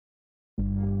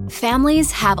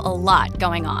Families have a lot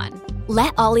going on.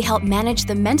 Let Ollie help manage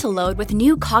the mental load with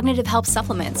new cognitive help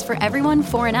supplements for everyone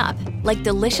 4 and up, like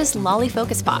delicious Lolly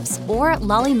Focus Pops or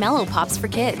Lolly Mellow Pops for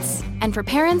kids. And for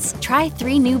parents, try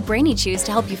 3 new Brainy Chews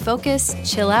to help you focus,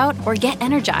 chill out, or get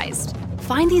energized.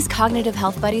 Find these cognitive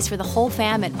health buddies for the whole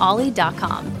fam at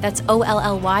ollie.com. That's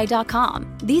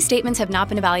OLLY.com. These statements have not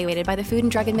been evaluated by the Food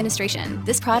and Drug Administration.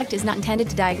 This product is not intended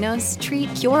to diagnose,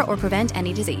 treat, cure, or prevent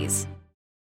any disease.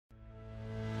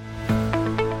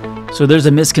 So there's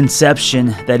a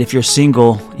misconception that if you're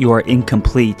single, you are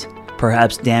incomplete,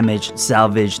 perhaps damaged,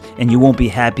 salvaged, and you won't be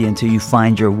happy until you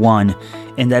find your one.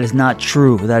 And that is not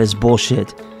true. That is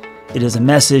bullshit. It is a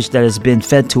message that has been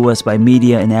fed to us by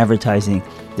media and advertising.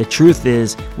 The truth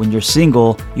is, when you're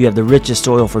single, you have the richest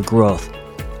soil for growth.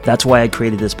 That's why I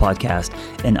created this podcast.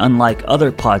 And unlike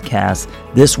other podcasts,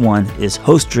 this one is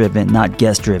host-driven, not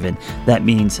guest-driven. That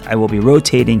means I will be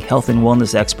rotating health and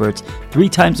wellness experts 3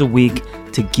 times a week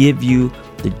to give you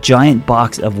the giant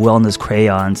box of wellness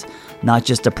crayons, not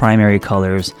just the primary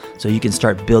colors, so you can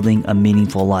start building a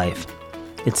meaningful life.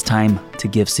 It's time to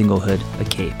give singlehood a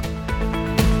cape.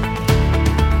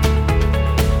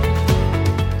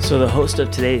 So the host of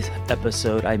today's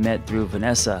episode, I met through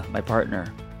Vanessa, my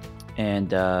partner,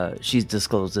 and she's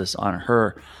disclosed this on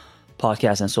her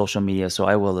podcast and social media, so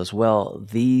I will as well.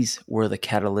 These were the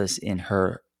catalysts in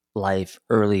her life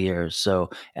early years. So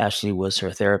Ashley was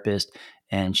her therapist,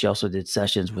 and she also did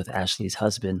sessions with Ashley's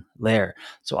husband, Lair.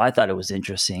 So I thought it was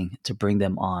interesting to bring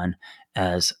them on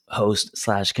as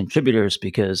host/contributors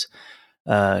because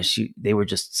they were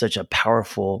just such a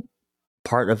powerful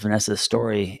part of Vanessa's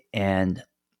story, and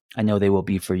I know they will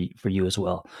be for you as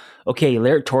well. Okay,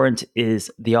 Lair Torrent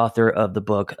is the author of the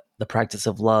book, The Practice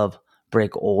of Love,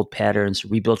 Break Old Patterns,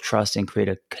 Rebuild Trust, and Create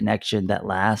a Connection That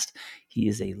Lasts. He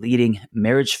is a leading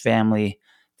marriage family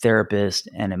therapist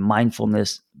and a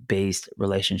mindfulness-based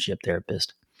relationship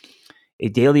therapist. A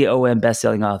daily OM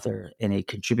bestselling author and a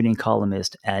contributing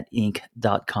columnist at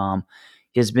Inc.com.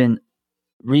 He has been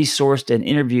resourced and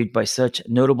interviewed by such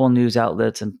notable news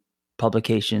outlets and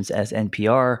publications as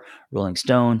NPR, Rolling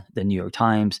Stone, the New York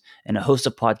Times, and a host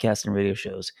of podcasts and radio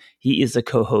shows. He is the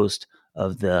co-host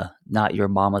of the Not Your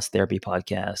Mama's Therapy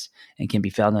podcast and can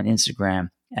be found on Instagram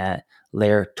at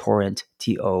Lair Torrent,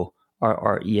 Torrent,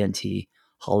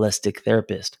 holistic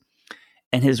therapist.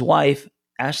 And his wife,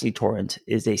 Ashley Torrent,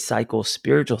 is a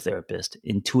psycho-spiritual therapist,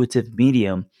 intuitive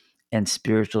medium, and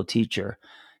spiritual teacher.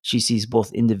 She sees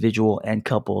both individual and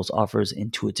couples, offers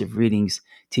intuitive readings,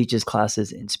 teaches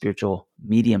classes in spiritual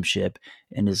mediumship,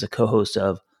 and is a co-host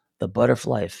of the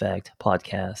Butterfly Effect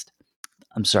podcast.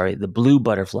 The Blue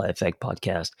Butterfly Effect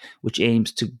podcast, which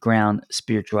aims to ground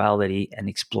spirituality and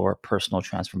explore personal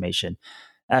transformation.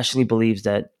 Ashley believes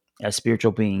that as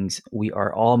spiritual beings, we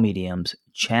are all mediums,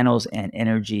 channels, and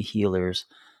energy healers,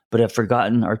 but have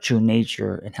forgotten our true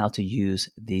nature and how to use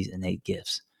these innate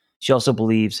gifts. She also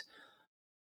believes,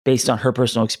 based on her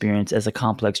personal experience as a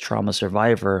complex trauma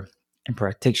survivor and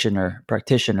practitioner,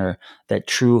 that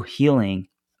true healing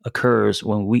occurs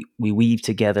when we weave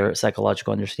together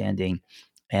psychological understanding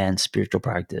and spiritual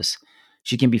practice.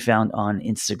 She can be found on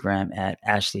Instagram at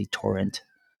Ashley Torrent,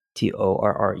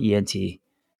 Torrent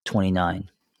 29.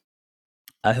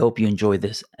 I hope you enjoy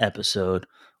this episode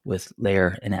with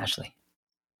Lair and Ashley.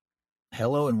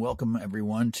 Hello and welcome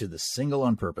everyone to the Single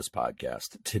on Purpose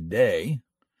podcast. Today,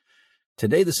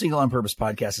 the Single on Purpose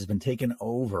podcast has been taken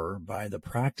over by the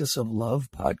Practice of Love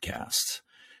podcast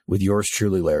with yours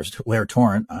truly, Lair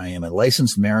Torrent. I am a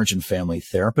licensed marriage and family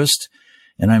therapist,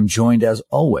 and I'm joined as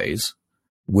always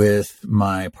with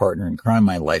my partner in crime,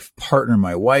 my life partner,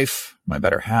 my wife, my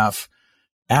better half,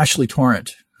 Ashley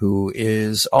Torrent, who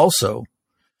is also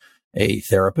a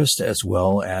therapist as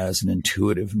well as an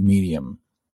intuitive medium.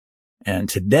 And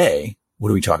today, what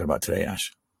are we talking about today,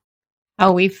 Ash?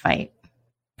 How we fight.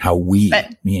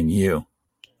 Me and you.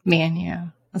 Me and you.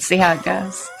 Let's see how it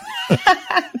goes.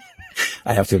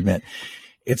 I have to admit,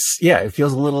 it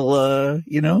feels a little, a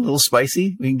little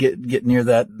spicy. We can get near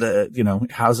that,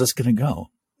 how's this going to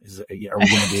go? Are we going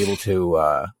to be able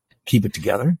to keep it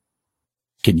together?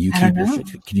 Can you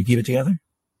keep it together?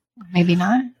 Maybe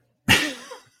not.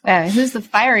 Who's the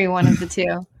fiery one of the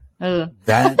two? Ugh.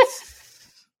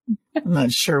 I'm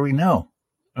not sure we know.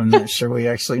 I'm not sure we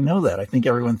actually know that. I think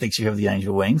everyone thinks you have the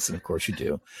angel wings, and of course you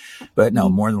do. But no,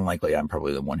 more than likely, I'm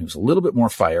probably the one who's a little bit more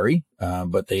fiery.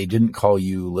 But they didn't call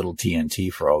you Little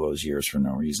TNT for all those years for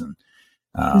no reason.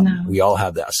 No. We all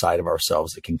have that side of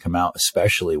ourselves that can come out,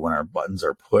 especially when our buttons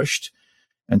are pushed.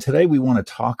 And today we want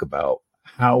to talk about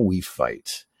how we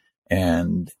fight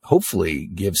and hopefully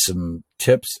give some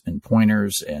tips and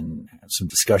pointers and some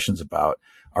discussions about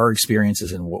our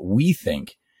experiences and what we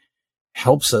think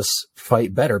helps us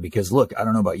fight better. Because look, I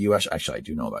don't know about you. Actually, I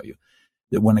do know about you,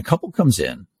 that when a couple comes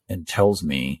in and tells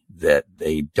me that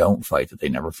they don't fight, that they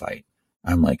never fight,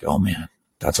 I'm like, oh man,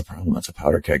 that's a problem. That's a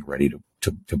powder keg ready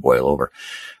to boil over.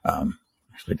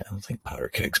 Actually, I don't think powder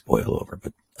kegs boil over,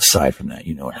 but aside from that,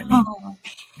 you know what I mean? Oh,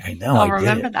 I know. I'll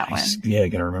remember that one. Yeah, I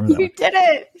gotta remember that You did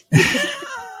it.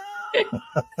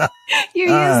 You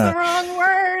used the wrong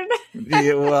word.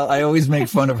 Yeah, well, I always make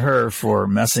fun of her for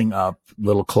messing up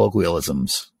little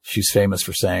colloquialisms. She's famous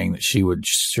for saying that she would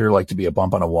sure like to be a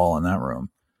bump on a wall in that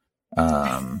room,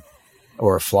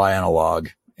 or a fly on a log.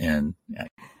 And yeah,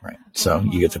 right, so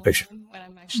you get the picture.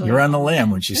 You're on the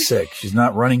lam when she's sick. She's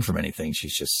not running from anything.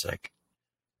 She's just sick.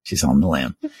 She's on the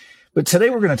lam. But today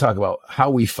we're going to talk about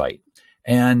how we fight.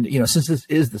 And, you know, since this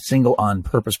is the Single on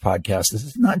Purpose podcast, this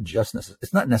is not just,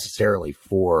 it's not necessarily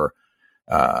for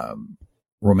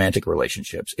romantic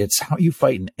relationships. It's how you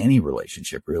fight in any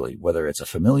relationship, really, whether it's a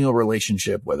familial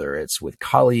relationship, whether it's with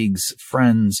colleagues,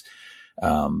 friends,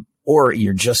 or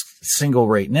you're just single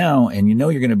right now and you know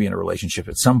you're going to be in a relationship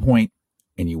at some point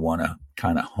and you want to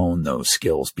kind of hone those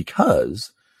skills,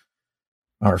 because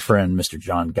our friend, Mr.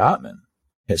 John Gottman,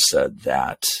 has said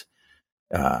that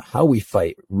how we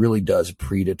fight really does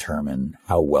predetermine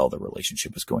how well the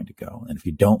relationship is going to go. And if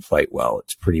you don't fight well,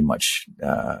 it's pretty much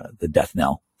the death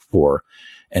knell for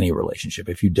any relationship.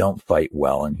 If you don't fight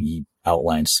well, and he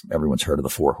outlines, everyone's heard of the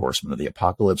 4 horsemen of the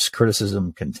apocalypse: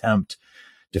 criticism, contempt,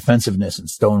 defensiveness, and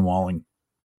stonewalling.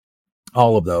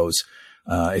 All of those.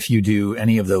 If you do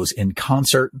any of those in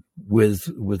concert with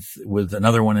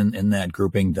another one in that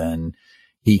grouping, then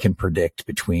he can predict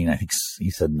between, I think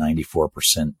he said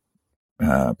 94%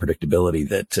 predictability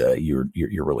that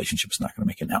your relationship is not going to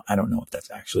make it. Now, I don't know if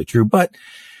that's actually true, but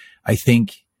I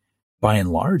think by and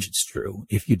large it's true.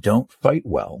 If you don't fight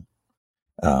well,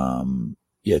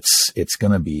 it's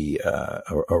going to be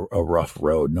a rough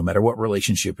road, no matter what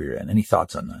relationship you're in. Any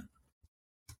thoughts on that?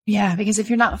 Yeah, because if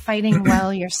you're not fighting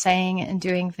well, you're saying and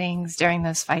doing things during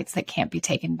those fights that can't be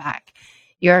taken back.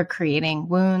 You're creating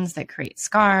wounds that create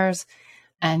scars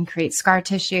and create scar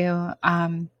tissue.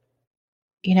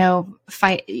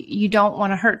 You don't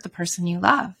want to hurt the person you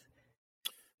love,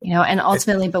 and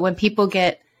ultimately, but when people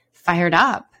get fired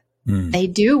up, they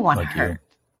do want to hurt.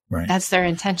 Right. That's their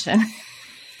intention.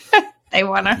 They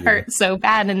want to hurt so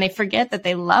bad, and they forget that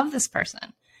they love this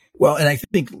person. Well, and I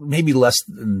think maybe less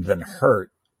than hurt,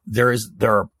 there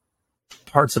are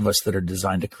parts of us that are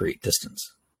designed to create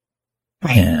distance.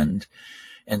 Right.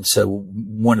 And so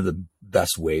one of the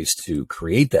best ways to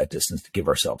create that distance, to give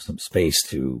ourselves some space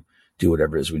to do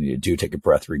whatever it is we need to do, take a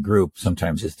breath, regroup,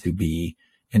 sometimes is to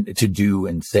do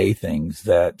and say things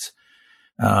that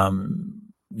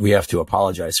we have to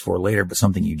apologize for later. But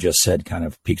something you just said kind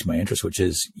of piques my interest, which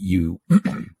is I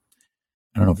don't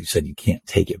know if you said you can't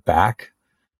take it back.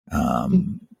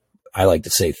 I like to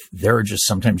say there are just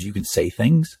sometimes you can say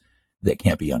things that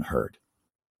can't be unheard.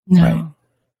 No. Right.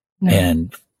 No.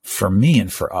 And for me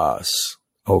and for us,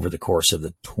 over the course of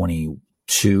the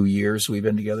 22 years we've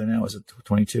been together now, is it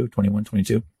 22, 21,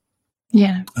 22?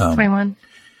 Yeah. 21.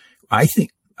 I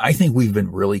think we've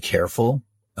been really careful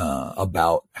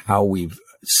about how we've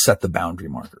set the boundary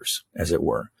markers, as it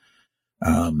were.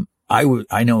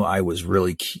 I know I was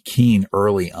really keen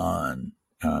early on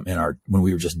when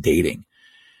we were just dating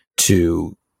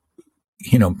to,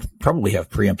 probably have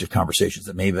preemptive conversations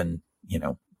that might have been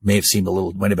a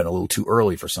little too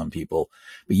early for some people.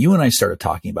 But you and I started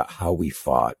talking about how we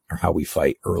fought or how we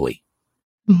fight early.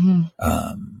 Mm-hmm.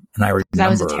 And I remember I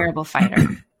was a terrible fighter.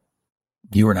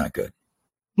 You were not good.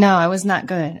 No, I was not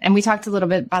good. And we talked a little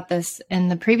bit about this in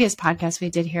the previous podcast we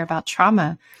did here about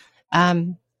trauma.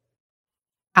 I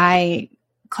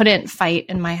couldn't fight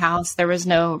in my house. There was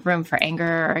no room for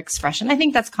anger or expression. I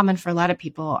think that's common for a lot of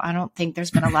people. I don't think there's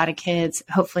been a lot of kids,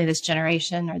 hopefully this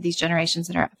generation or these generations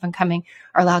that are up and coming,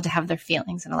 are allowed to have their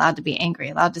feelings and allowed to be angry,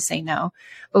 allowed to say no.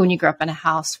 But when you grow up in a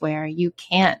house where you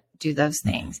can't do those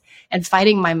things, and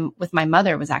fighting with my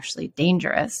mother was actually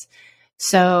dangerous.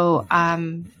 So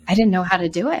I didn't know how to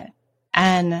do it.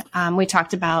 And we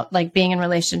talked about like being in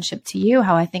relationship to you,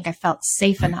 how I think I felt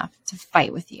safe enough to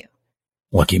fight with you.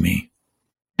 Lucky me.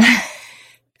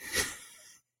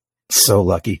 So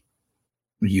lucky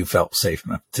you felt safe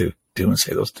enough to do and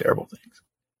say those terrible things.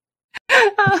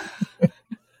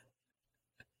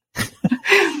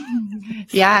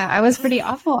 Yeah, I was pretty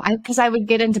awful because I would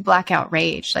get into blackout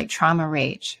rage, like trauma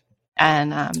rage,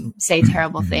 and say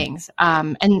terrible things.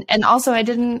 And also I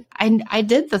did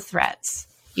the threats,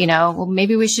 well,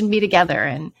 maybe we shouldn't be together.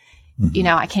 And, you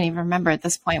know, I can't even remember at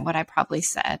this point what I probably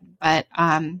said, but,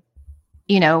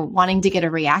 you know, wanting to get a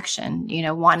reaction, you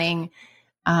know, wanting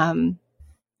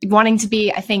to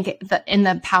be, I think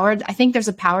I think there's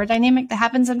a power dynamic that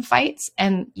happens in fights,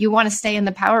 and you want to stay in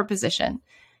the power position.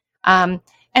 And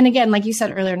again, like you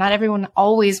said earlier, not everyone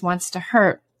always wants to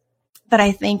hurt, but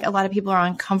I think a lot of people are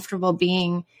uncomfortable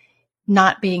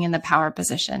not being in the power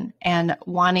position and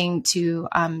wanting to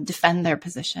defend their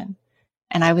position.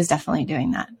 And I was definitely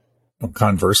doing that. Well,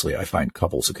 conversely, I find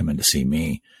couples who come in to see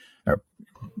me,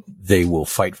 they will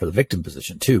fight for the victim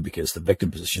position too, because the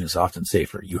victim position is often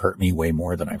safer. You hurt me way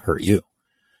more than I've hurt you.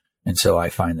 And so I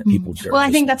find that people...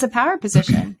 I think that's a power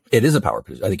position. It is a power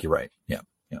position. I think you're right. Yeah.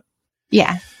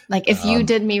 Yeah. Like if you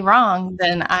did me wrong,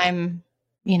 then I'm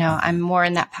more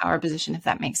in that power position, if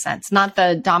that makes sense. Not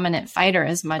the dominant fighter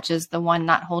as much as the one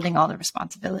not holding all the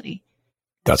responsibility.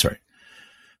 That's right.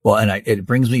 Well, and it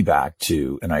brings me back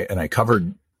to, and I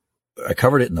covered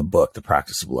it in the book, The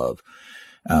Practice of Love,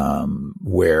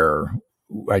 where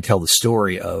I tell the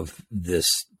story of this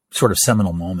sort of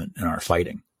seminal moment in our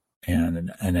fighting.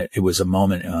 And it was a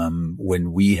moment,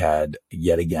 when we had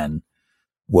yet again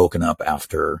woken up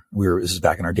after this is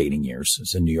back in our dating years.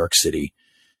 It's in New York City.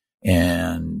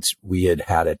 And we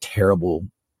had a terrible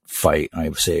fight. I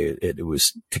would say it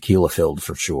was tequila filled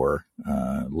for sure.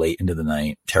 Late into the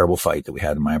night, terrible fight that we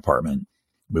had in my apartment.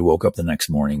 We woke up the next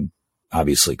morning.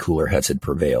 Obviously cooler heads had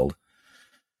prevailed.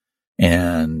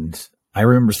 And I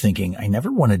remember thinking, I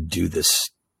never want to do this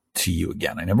to you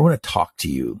again. I never want to talk to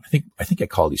you. I think I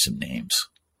called you some names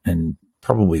and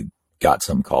probably got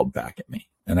some called back at me.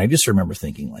 And I just remember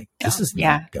thinking like, this is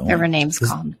not going. There were names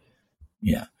called.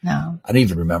 Yeah. No. I don't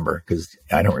even remember because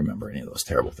I don't remember any of those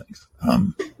terrible things.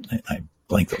 I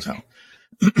blank those out.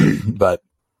 But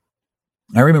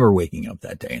I remember waking up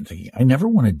that day and thinking, I never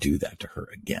want to do that to her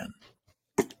again.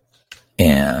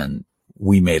 And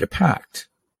we made a pact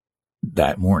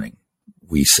that morning.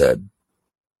 We said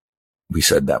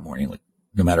that morning, like,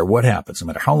 no matter what happens, no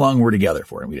matter how long we're together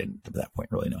for, and we didn't at that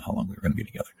point really know how long we were going to be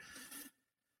together,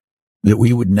 that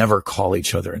we would never call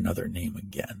each other another name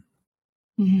again.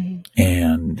 Mm-hmm.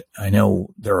 And I know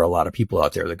there are a lot of people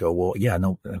out there that go, well, yeah,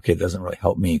 no, okay, it doesn't really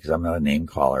help me because I'm not a name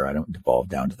caller. I don't devolve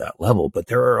down to that level. But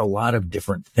there are a lot of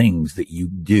different things that you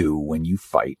do when you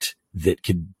fight that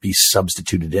could be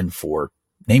substituted in for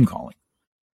name calling.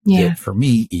 Yeah. That for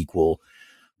me equal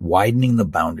widening the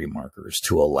boundary markers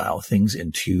to allow things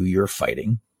into your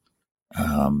fighting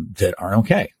that aren't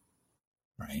okay.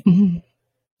 Right. Mm-hmm.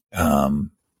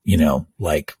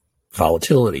 Like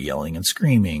volatility, yelling and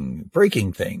screaming,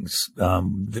 breaking things,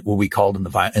 what we called in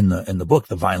the book,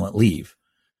 the violent leave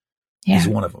is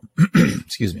one of them.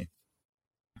 Excuse me.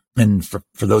 And for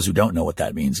those who don't know what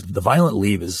that means, the violent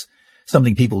leave is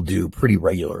something people do pretty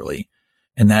regularly.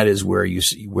 And that is where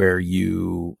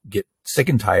you get sick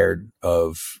and tired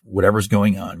of whatever's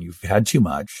going on. You've had too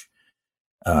much,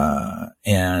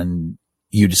 and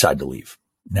you decide to leave.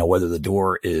 Now, whether the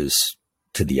door is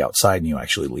to the outside and you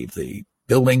actually leave the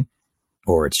building,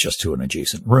 or it's just to an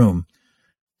adjacent room,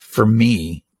 for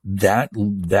me, that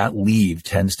leave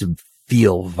tends to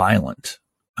feel violent,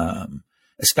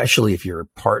 especially if your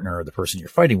partner or the person you're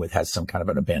fighting with has some kind of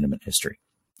an abandonment history.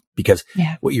 Because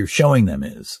what you're showing them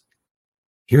is,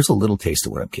 here's a little taste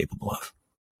of what I'm capable of.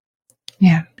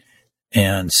 Yeah.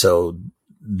 And so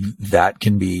that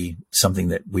can be something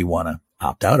that we want to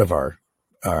opt out of our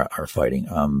fighting.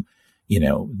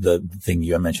 The thing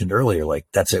you mentioned earlier, like,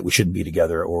 that's it, we shouldn't be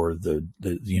together. Or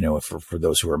for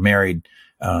those who are married,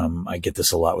 I get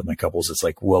this a lot with my couples. It's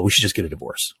like, well, we should just get a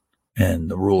divorce.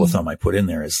 And the rule of thumb I put in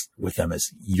there is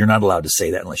you're not allowed to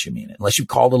say that unless you mean it. Unless you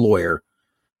called a lawyer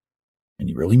and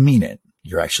you really mean it,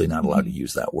 you're actually not allowed to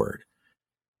use that word.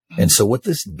 And so what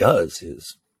this does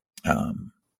is,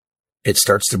 it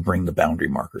starts to bring the boundary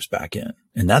markers back in.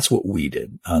 And that's what we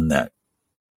did on that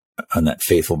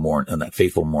fateful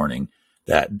morning,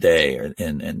 that day,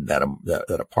 in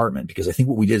that apartment. Because I think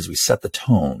what we did is we set the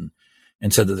tone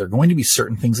and said that there are going to be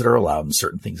certain things that are allowed and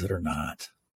certain things that are not.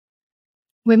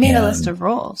 We made a list of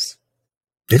rules.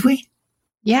 Did we?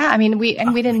 Yeah. I mean, we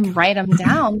didn't write them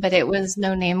down, but it was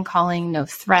no name calling, no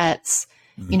threats,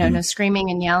 no screaming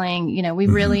and yelling. We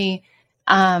really,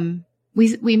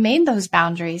 we made those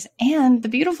boundaries. And the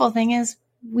beautiful thing is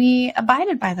we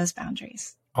abided by those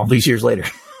boundaries. All these years later,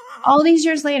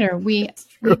 we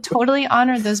totally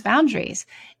honored those boundaries.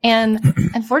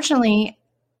 And unfortunately,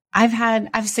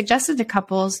 I've suggested to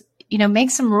couples, make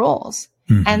some rules,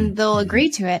 and they'll agree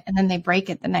to it. And then they break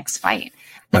it the next fight.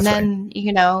 And then,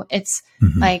 it's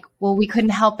like, well, we couldn't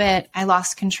help it. I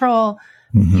lost control.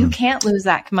 You can't lose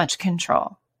that much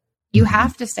control. You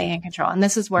have to stay in control. And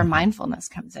this is where mindfulness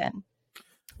comes in.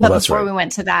 But before we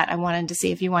went to that, I wanted to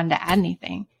see if you wanted to add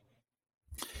anything.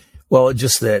 Well,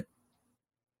 just that,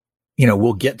 you know,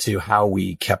 we'll get to how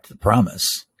we kept the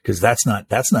promise, because that's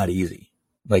not easy.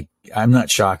 Like, I'm not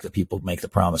shocked that people make the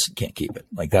promise and can't keep it.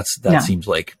 Like that seems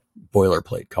like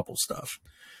boilerplate couple stuff.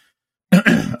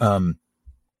 But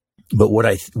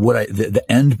the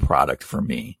end product for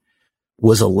me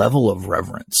was a level of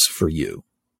reverence for you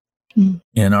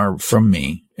from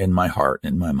me, in my heart,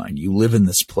 in my mind. You live in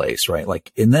this place, right?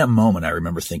 Like in that moment, I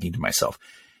remember thinking to myself,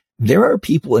 there are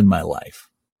people in my life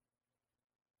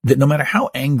that no matter how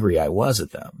angry I was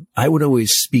at them, I would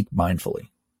always speak mindfully,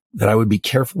 that I would be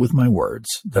careful with my words,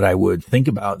 that I would think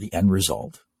about the end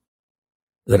result,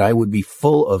 that I would be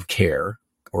full of care,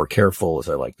 or careful, as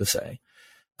I like to say,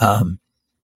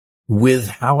 with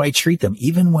how I treat them,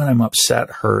 even when I'm upset,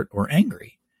 hurt, or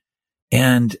angry.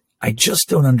 And I just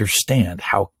don't understand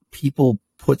how people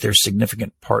put their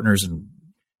significant partners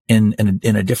in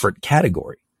a different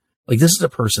category. Like, this is a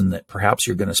person that perhaps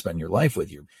you're going to spend your life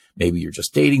with. Maybe you're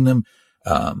just dating them.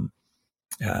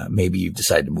 Maybe you've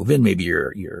decided to move in. Maybe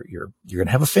you're going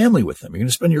to have a family with them. You're going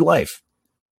to spend your life.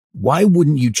 Why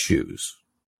wouldn't you choose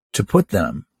to put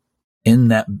them in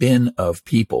that bin of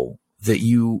people that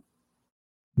you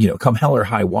know, come hell or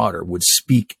high water, would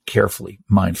speak carefully,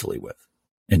 mindfully with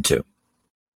and to?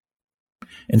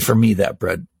 And for me, that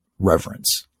bred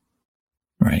reverence,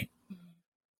 right?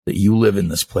 That you live in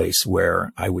this place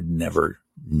where I would never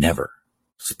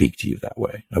speak to you that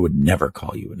way. I would never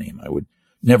call you a name. I would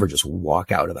never just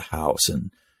walk out of the house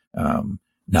and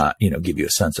not, you know, give you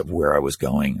a sense of where I was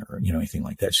going, or, you know, anything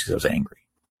like that, just because I was angry.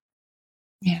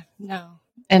 Yeah, no.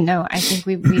 And no, I think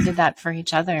we did that for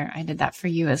each other. I did that for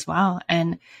you as well.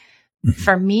 And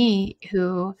for me,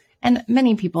 and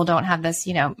many people don't have this,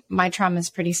 you know, my trauma is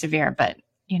pretty severe, but,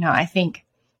 you know, I think,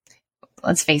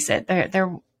 let's face it,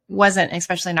 there wasn't,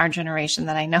 especially in our generation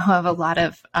that I know of, a lot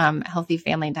of healthy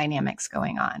family dynamics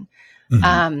going on.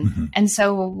 And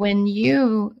so when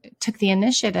you took the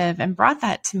initiative and brought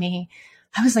that to me,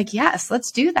 I was like, yes,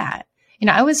 let's do that. You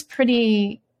know, I was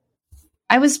pretty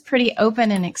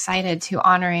open and excited to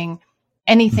honoring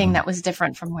anything that was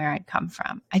different from where I'd come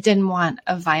from. I didn't want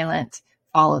a violent,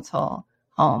 volatile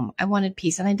home. I wanted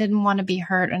peace, and I didn't want to be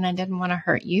hurt, and I didn't want to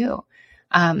hurt you.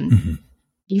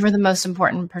 You were the most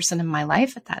important person in my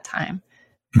life at that time.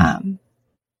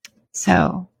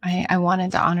 So I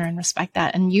wanted to honor and respect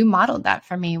that. And you modeled that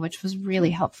for me, which was really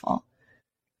helpful.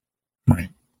 Right.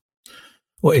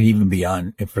 Well, and even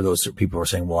beyond, for those people who are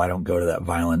saying, well, I don't go to that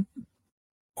violent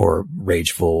or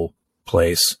rageful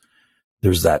place,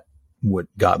 there's that, what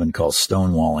Gottman calls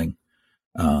stonewalling.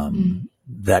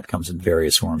 That comes in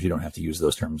various forms. You don't have to use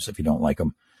those terms if you don't like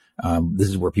them. This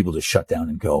is where people just shut down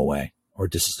and go away or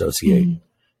disassociate.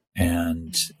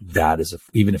 And that is,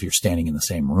 even if you're standing in the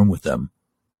same room with them,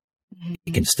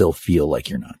 it can still feel like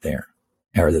you're not there,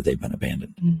 or that they've been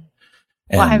abandoned.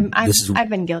 Well, I've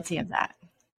been guilty of that.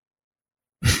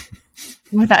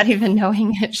 Without even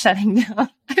knowing it, shutting down.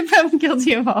 I've been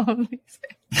guilty of all of these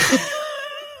things.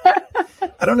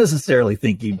 I don't necessarily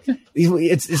think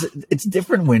it's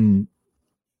different when,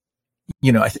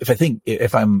 you know,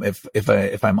 if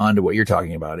I'm onto what you're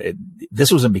talking about,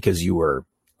 this wasn't because you were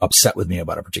upset with me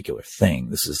about a particular thing.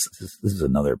 This is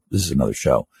another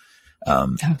show,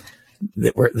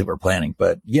 that we're planning.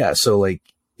 But yeah, so like,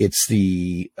 it's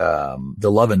the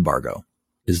love embargo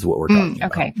is what we're talking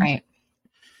about. Okay.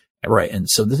 Right. And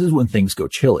so this is when things go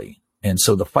chilly. And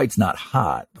so the fight's not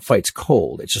hot. The fight's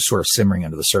cold. It's just sort of simmering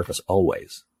under the surface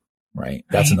always. Right.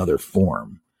 That's another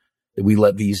form that we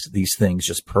let these things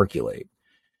just percolate.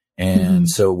 And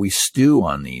so we stew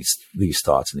on these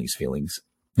thoughts and these feelings.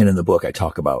 And in the book, I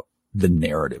talk about the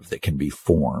narrative that can be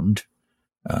formed.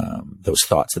 Those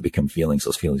thoughts that become feelings,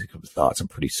 those feelings become thoughts. And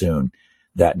pretty soon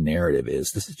that narrative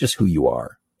this is just who you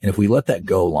are. And if we let that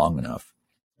go long enough,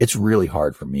 it's really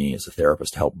hard for me as a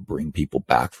therapist to help bring people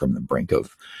back from the brink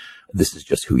of, this is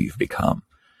just who you've become.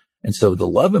 And so the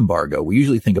love embargo, we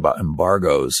usually think about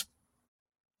embargoes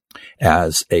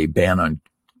as a ban on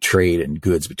trade in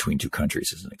goods between two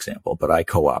countries, as an example. But I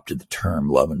co-opted the term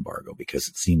love embargo because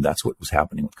it seemed that's what was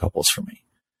happening with couples for me,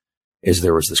 is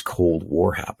there was this Cold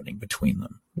War happening between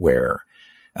them where,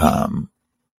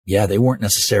 they weren't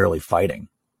necessarily fighting.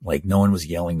 Like, no one was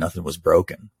yelling, nothing was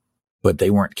broken, but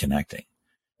they weren't connecting.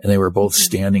 And they were both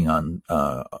standing on,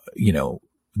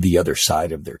 the other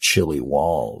side of their chilly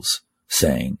walls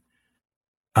saying,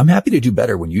 I'm happy to do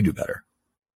better when you do better.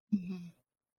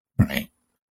 Right.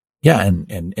 Yeah.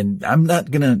 And I'm not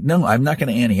going to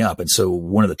ante up. And so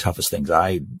one of the toughest things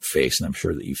I face, and I'm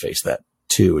sure that you face that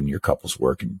too in your couples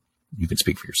work and you can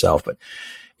speak for yourself, but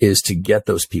is to get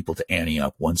those people to ante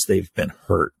up once they've been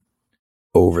hurt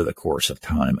over the course of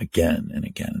time again and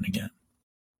again and again.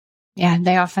 Yeah.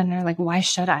 They often are like, why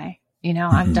should I?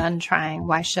 I'm done trying.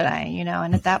 Why should I?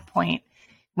 And at that point,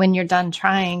 when you're done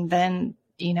trying, then,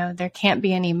 there can't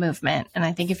be any movement. And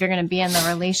I think if you're going to be in the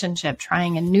relationship,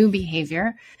 trying a new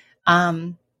behavior,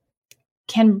 can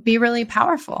be really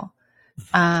powerful.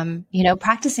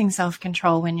 Practicing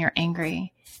self-control when you're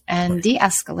angry and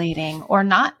de-escalating or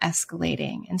not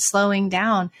escalating and slowing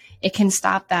down, it can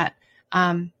stop that,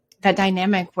 that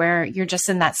dynamic where you're just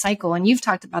in that cycle. And you've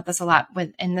talked about this a lot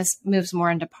and this moves more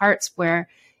into parts where,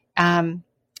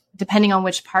 depending on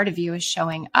which part of you is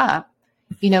showing up,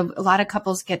 a lot of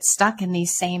couples get stuck in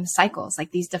these same cycles,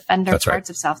 like these defender parts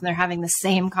of self, and they're having the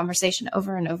same conversation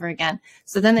over and over again.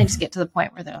 So then they just get to the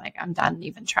point where they're like, I'm done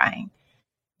even trying.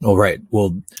 Oh, right.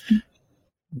 Well,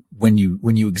 when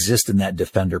you exist in that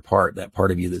defender part, that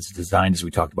part of you that's designed, as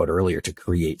we talked about earlier, to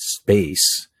create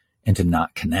space and to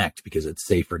not connect because it's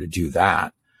safer to do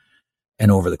that.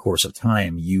 And over the course of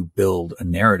time, you build a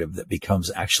narrative that becomes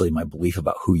actually my belief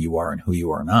about who you are and who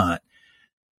you are not.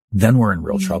 Then we're in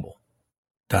real trouble.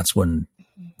 That's when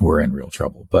we're in real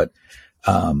trouble. But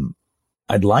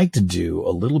I'd like to do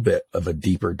a little bit of a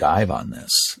deeper dive on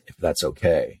this, if that's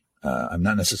okay. I'm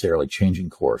not necessarily changing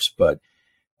course, but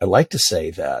I'd like to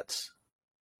say that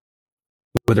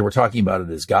whether we're talking about it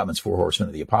as Gottman's Four Horsemen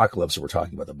of the Apocalypse, or we're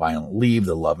talking about the violent leave,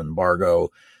 the love embargo,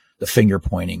 the finger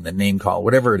pointing, the name call,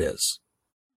 whatever it is,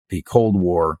 the Cold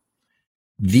War,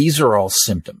 these are all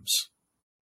symptoms,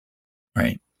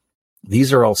 right?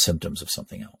 These are all symptoms of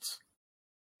something else.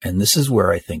 And this is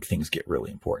where I think things get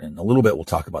really important. In a little bit, we'll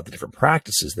talk about the different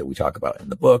practices that we talk about in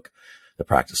the book, the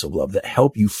practice of love that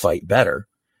help you fight better.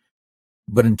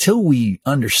 But until we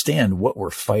understand what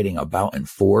we're fighting about and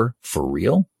for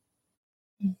real,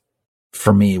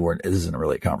 for me, it isn't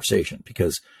really a conversation,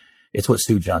 because it's what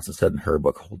Stu Johnson said in her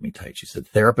book, Hold Me Tight. She said,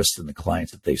 therapists and the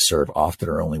clients that they serve often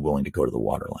are only willing to go to the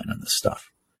waterline on this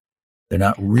stuff. They're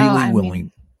not really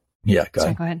willing. Go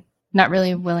ahead. Not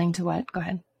really willing to what? Go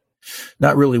ahead.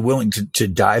 Not really willing to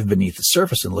dive beneath the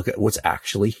surface and look at what's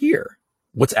actually here,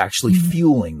 what's actually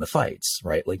fueling the fights,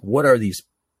 right? Like, what are these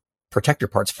protector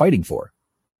parts fighting for?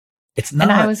 It's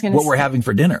not what we're having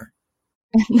for dinner.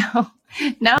 No,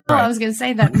 right. I was going to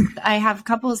say that I have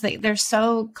couples that they're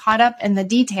so caught up in the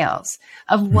details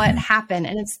of what happened.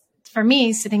 And it's, for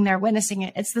me, sitting there witnessing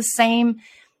it, it's the same,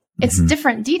 it's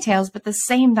different details, but the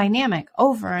same dynamic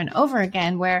over and over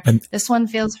again, where this one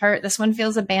feels hurt, this one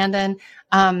feels abandoned.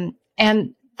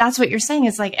 And that's what you're saying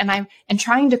is like, and I'm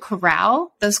trying to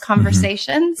corral those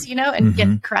conversations, and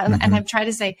get corral. And I've tried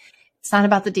to say, it's not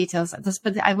about the details.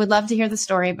 But I would love to hear the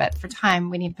story, but for time,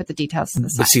 we need to put the details to the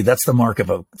side. But see, that's the mark of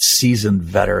a seasoned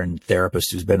veteran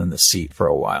therapist who's been in the seat for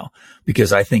a while.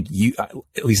 Because I think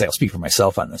at least I'll speak for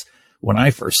myself on this. When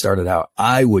I first started out,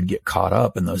 I would get caught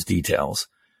up in those details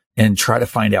and try to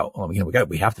find out,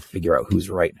 we have to figure out who's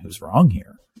right and who's wrong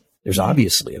here. There's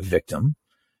obviously a victim.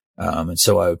 And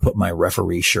so I would put my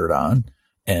referee shirt on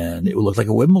and it would look like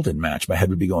a Wimbledon match. My head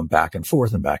would be going back and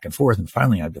forth and back and forth. And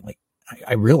finally I'd be like,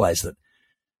 I realized that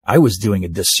I was doing a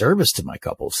disservice to my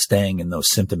couple, staying in those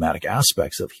symptomatic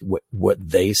aspects of what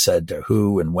they said to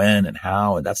who and when and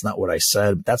how. And that's not what I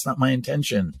said. That's not my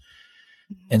intention.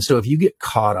 And so if you get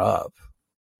caught up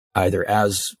either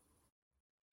as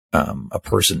a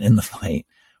person in the fight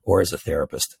or as a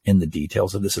therapist in the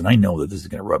details of this, and I know that this is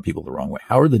going to rub people the wrong way.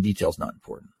 How are the details not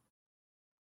important?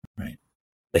 Right?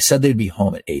 They said they'd be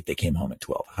home at 8. They came home at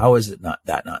 12. How is it not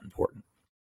important?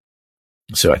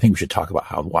 So I think we should talk about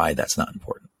why that's not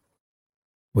important,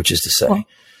 which is to say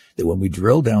that when we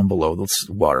drill down below the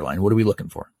waterline, what are we looking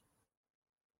for?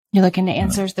 You're looking at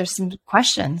answers. There's some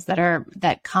questions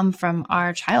that come from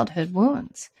our childhood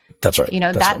wounds. That's right.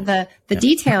 The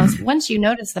details, once you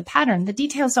notice the pattern, the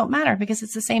details don't matter because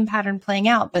it's the same pattern playing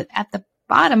out. But at the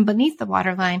bottom, beneath the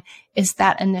waterline, is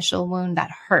that initial wound,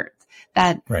 that hurt,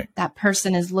 that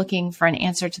person is looking for an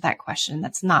answer to that question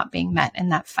that's not being met in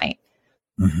that fight.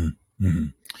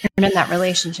 And in that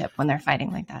relationship when they're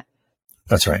fighting like that.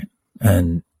 That's right.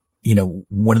 And,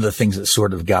 one of the things that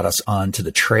sort of got us onto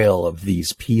the trail of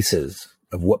these pieces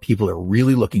of what people are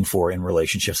really looking for in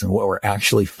relationships and what we're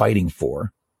actually fighting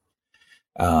for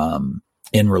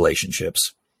in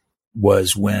relationships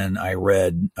was when I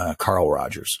read Carl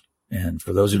Rogers. And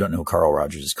for those who don't know who Carl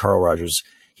Rogers,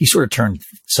 he sort of turned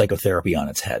psychotherapy on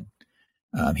its head.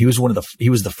 He was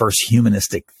the first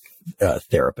humanistic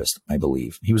therapist, I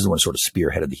believe. He was the one who sort of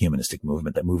spearheaded the humanistic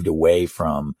movement that moved away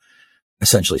from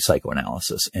essentially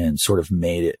psychoanalysis and sort of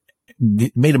made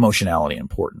emotionality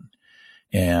important.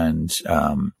 And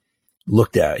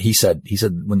looked at, he said,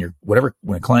 when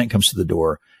a client comes to the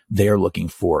door, they are looking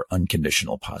for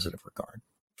unconditional positive regard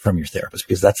from your therapist,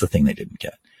 because that's the thing they didn't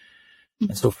get.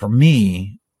 And so for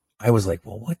me, I was like,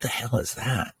 well, what the hell is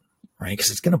that? Right?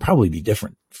 Because it's going to probably be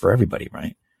different for everybody.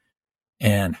 Right.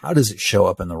 And how does it show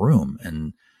up in the room?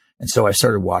 And so I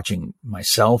started watching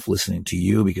myself, listening to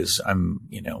you, because I'm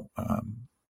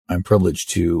privileged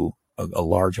to a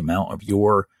large amount of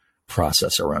your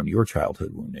process around your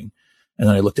childhood wounding. And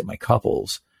then I looked at my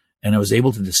couples, and I was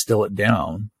able to distill it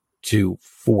down to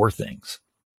 4 things.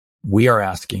 We are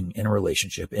asking in a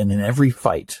relationship, and in every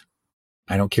fight,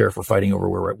 I don't care if we're fighting over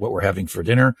what we're having for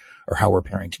dinner, or how we're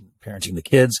parenting the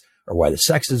kids, or why the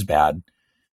sex is bad.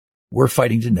 We're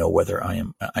fighting to know whether I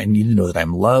need to know that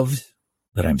I'm loved,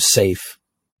 that I'm safe,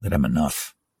 that I'm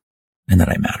enough, and that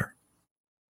I matter.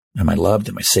 Am I loved?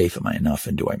 Am I safe? Am I enough?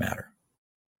 And do I matter?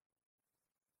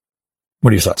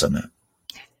 What are your thoughts on that?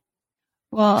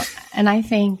 Well, and I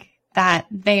think that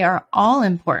they are all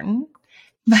important,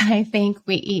 but I think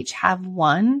we each have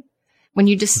one. When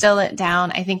you distill it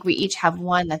down, I think we each have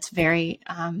one that's very,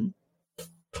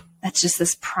 that's just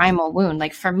this primal wound.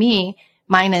 Like for me,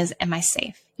 mine is, am I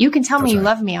safe? You can tell me you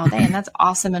love me all day, and that's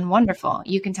awesome and wonderful.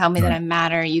 You can tell me that I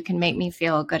matter. You can make me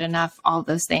feel good enough, all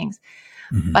those things.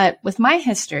 Mm-hmm. But with my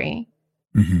history,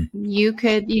 you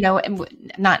could,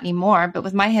 not anymore, but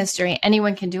with my history,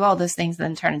 anyone can do all those things and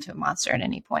then turn into a monster at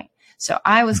any point. So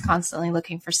I was constantly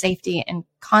looking for safety and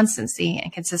constancy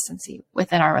and consistency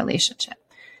within our relationship.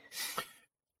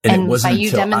 And by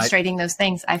you demonstrating those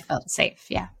things, I felt safe.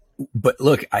 Yeah. But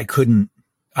look, I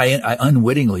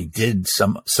unwittingly did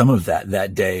some of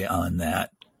that day on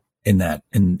in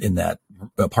that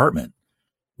apartment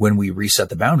when we reset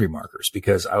the boundary markers,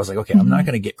 because I was like, okay, I'm not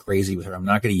going to get crazy with her. I'm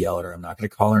not going to yell at her. I'm not going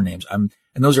to call her names. And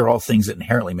those are all things that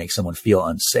inherently make someone feel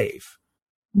unsafe.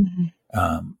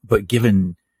 But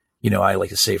given, I like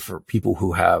to say, for people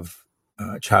who have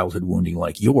childhood wounding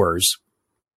like yours,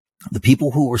 the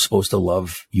people who were supposed to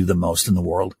love you the most in the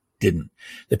world didn't.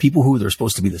 The people who were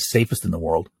supposed to be the safest in the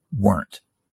world weren't.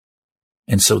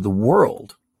 And so the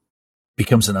world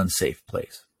becomes an unsafe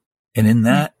place. And in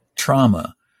that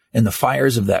trauma, and the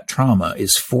fires of that trauma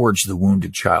is forged the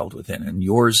wounded child within. And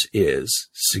yours is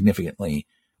significantly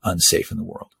unsafe in the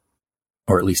world.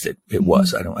 Or at least it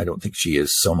was. I don't think she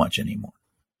is so much anymore.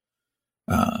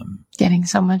 Getting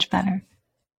so much better.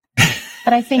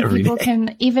 But I think people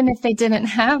can, even if they didn't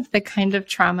have the kind of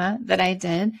trauma that I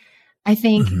did, I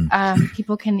think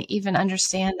people can even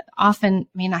understand. Often,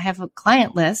 I have a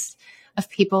client list of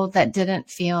people that didn't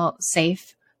feel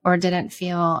safe or didn't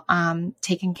feel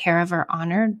taken care of or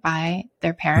honored by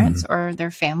their parents or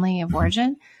their family of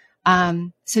origin.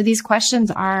 So these questions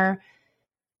are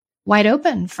wide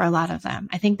open for a lot of them.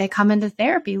 I think they come into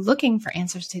therapy looking for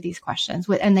answers to these questions,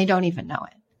 and they don't even know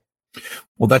it.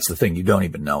 Well, that's the thing. You don't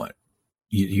even know it.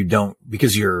 You don't,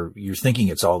 because you're thinking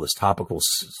it's all this topical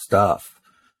stuff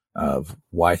of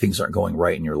why things aren't going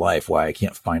right in your life, why I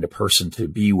can't find a person to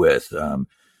be with.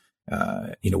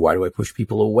 Why do I push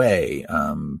people away?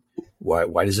 Why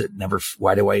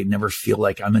do I never feel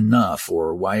like I'm enough?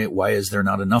 Or why is there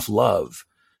not enough love?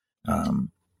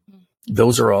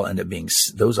 Those all end up being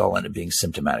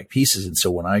symptomatic pieces. And so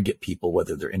when I get people,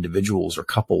 whether they're individuals or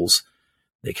couples,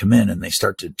 they come in and they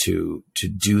start to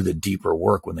do the deeper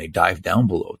work when they dive down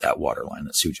below that waterline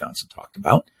that Sue Johnson talked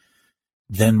about.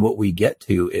 Then what we get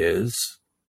to is,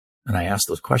 and I ask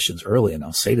those questions early, and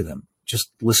I'll say to them,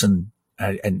 just listen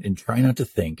and try not to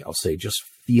think. I'll say, just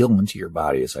feel into your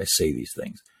body as I say these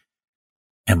things.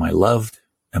 Am I loved?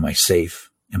 Am I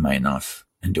safe? Am I enough?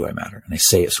 And do I matter? And I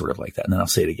say it sort of like that. And then I'll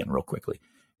say it again real quickly.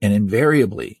 And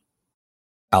invariably,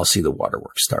 I'll see the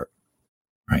waterworks start,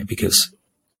 right? Because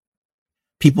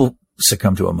people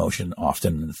succumb to emotion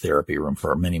often in the therapy room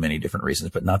for many, many different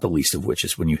reasons, but not the least of which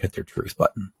is when you hit their truth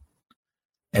button.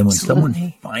 And when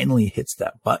someone finally hits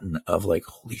that button of like,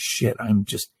 holy shit,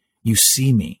 you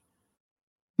see me.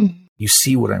 You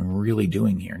see what I'm really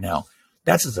doing here. Now,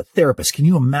 that's as a therapist. Can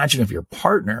you imagine if your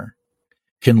partner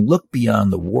can look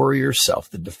beyond the warrior self,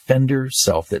 the defender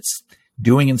self that's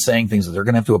doing and saying things that they're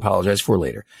going to have to apologize for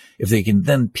later? If they can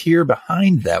then peer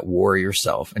behind that warrior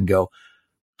self and go,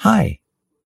 hi,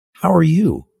 how are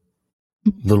you,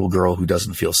 little girl who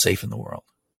doesn't feel safe in the world?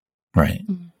 Right.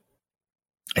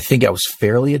 I think I was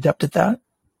fairly adept at that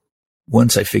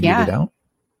once I figured it out.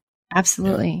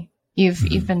 Absolutely. Yeah.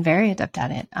 You've been very adept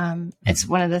at it. It's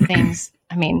one of the things,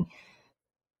 I mean,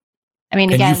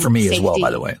 again, and you for me safety, as well,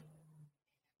 by the way.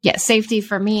 Yeah. Safety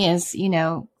for me is,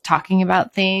 talking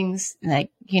about things like,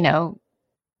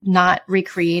 not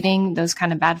recreating those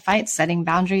kind of bad fights, setting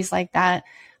boundaries like that,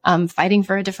 fighting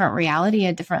for a different reality,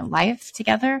 a different life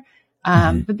together.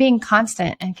 But being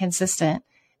constant and consistent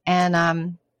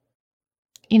and,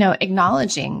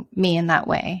 acknowledging me in that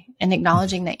way and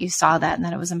acknowledging that you saw that and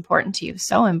that it was important to you,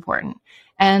 so important.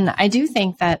 And I do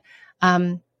think that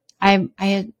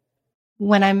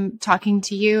when I'm talking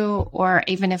to you, or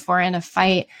even if we're in a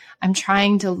fight, I'm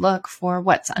trying to look for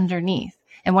what's underneath.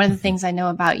 And one of the things I know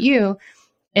about you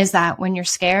is that when you're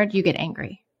scared, you get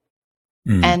angry.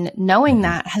 And knowing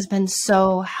that has been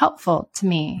so helpful to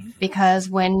me, because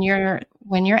when you're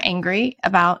angry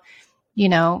about,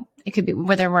 it could be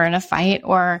whether we're in a fight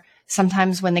or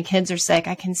sometimes when the kids are sick,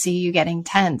 I can see you getting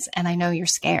tense and I know you're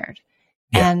scared.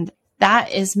 Yeah. And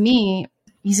that is me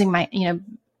using my,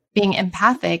 being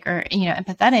empathic or,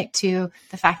 empathetic to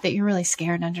the fact that you're really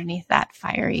scared underneath that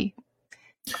fiery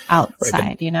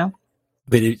outside, right,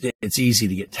 But it's easy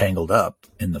to get tangled up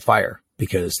in the fire,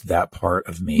 because that part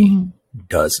of me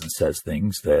does and says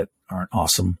things that aren't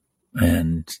awesome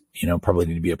and, probably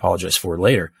need to be apologized for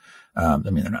later.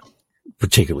 They're not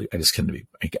particularly, I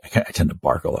tend to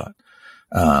bark a lot.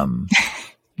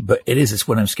 But it's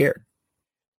when I'm scared,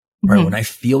 right? When I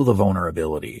feel the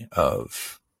vulnerability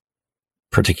of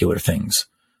particular things,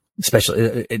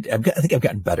 especially, I think I've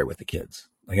gotten better with the kids.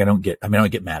 Like I don't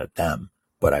get mad at them,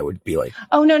 but I would be like,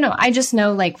 oh, no. I just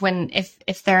know, like,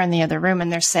 if they're in the other room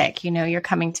and they're sick, you're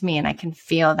coming to me and I can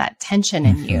feel that tension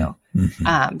in you,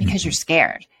 because you're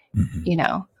scared,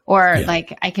 or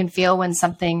like I can feel when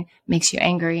something makes you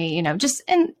angry,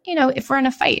 if we're in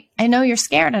a fight, I know you're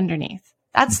scared underneath.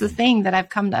 That's the thing that I've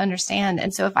come to understand.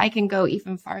 And so if I can go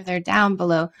even farther down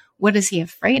below, what is he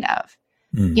afraid of?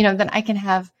 Then I can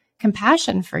have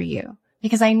compassion for you,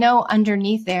 because I know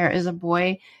underneath there is a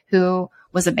boy who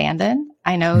was abandoned.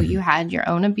 I know you had your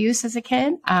own abuse as a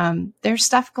kid. There's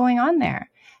stuff going on there,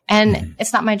 and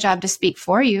it's not my job to speak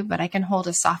for you, but I can hold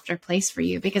a softer place for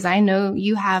you, because I know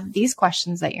you have these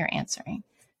questions that you're answering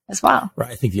as well.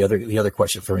 Right. I think the other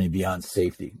question for me beyond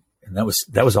safety, and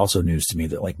that was also news to me,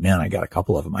 that like, man, I got a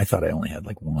couple of them. I thought I only had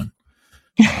like one,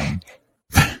 that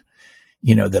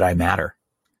I matter.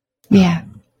 Yeah.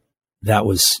 That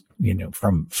was,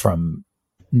 from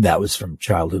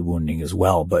childhood wounding as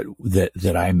well, but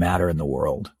that I matter in the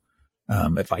world.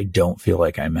 If I don't feel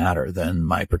like I matter, then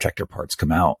my protector parts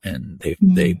come out and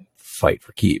they fight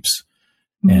for keeps,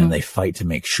 and they fight to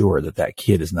make sure that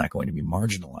kid is not going to be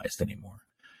marginalized anymore.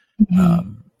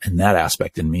 And that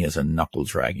aspect in me is a knuckle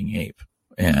dragging ape,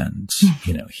 and,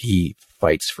 he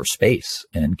fights for space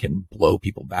and can blow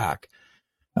people back.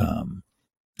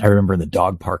 I remember in the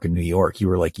dog park in New York, you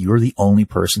were like, you're the only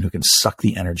person who can suck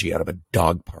the energy out of a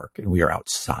dog park. And we are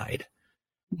outside.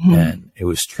 And it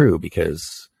was true,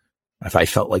 because if I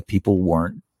felt like people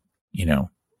weren't,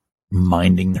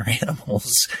 minding their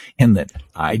animals, and that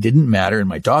I didn't matter and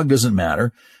my dog doesn't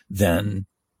matter, then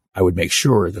I would make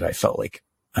sure that I felt like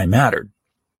I mattered.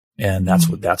 And that's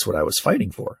what I was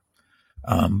fighting for.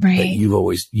 Right. But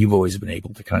you've always been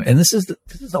able to and this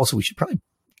is also, we should probably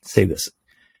say this.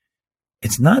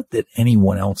 It's not that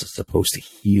anyone else is supposed to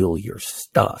heal your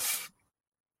stuff,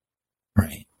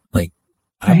 right? Like,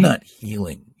 I'm not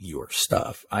healing your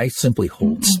stuff. I simply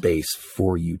hold space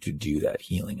for you to do that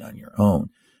healing on your own.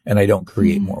 And I don't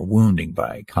create more wounding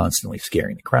by constantly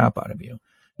scaring the crap out of you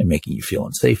and making you feel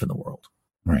unsafe in the world,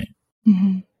 right?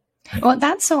 Well,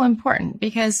 that's so important,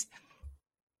 because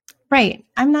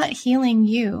I'm not healing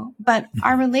you, but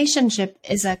our relationship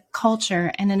is a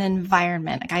culture and an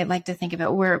environment. Like I like to think of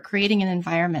it, we're creating an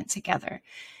environment together.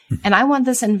 And I want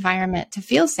this environment to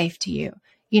feel safe to you.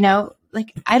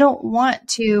 Like I don't want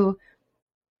to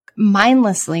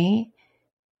mindlessly,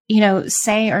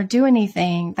 say or do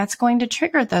anything that's going to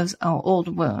trigger those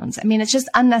old wounds. I mean, it's just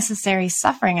unnecessary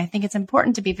suffering. I think it's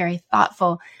important to be very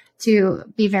thoughtful, to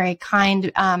be very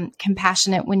kind,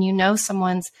 compassionate when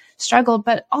someone's struggled,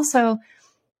 but also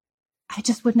I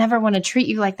just would never want to treat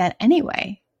you like that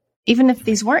anyway. Even if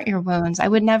these weren't your wounds, I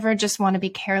would never just want to be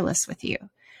careless with you.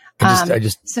 Go ahead. I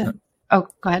just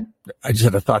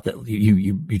had a thought that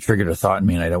you triggered a thought in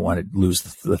me, and I don't want to lose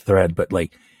the thread, but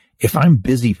like, if I'm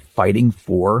busy fighting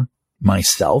for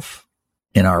myself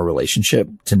in our relationship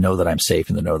to know that I'm safe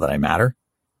and to know that I matter.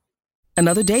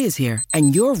 Another day is here,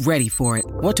 and you're ready for it.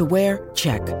 What to wear?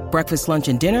 Check. Breakfast, lunch,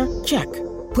 and dinner? Check.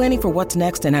 Planning for what's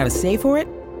next and how to save for it?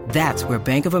 That's where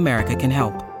Bank of America can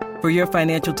help. For your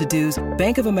financial to-dos,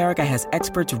 Bank of America has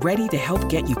experts ready to help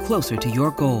get you closer to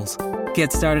your goals.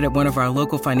 Get started at one of our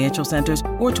local financial centers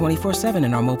or 24/7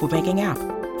 in our mobile banking app.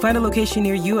 Find a location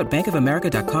near you at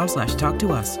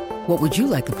bankofamerica.com/talktous. What would you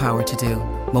like the power to do?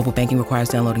 Mobile banking requires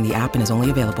downloading the app and is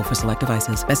only available for select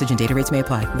devices. Message and data rates may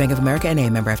apply. Bank of America NA,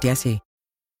 member FDIC.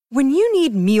 When you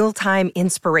need mealtime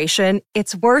inspiration,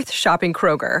 it's worth shopping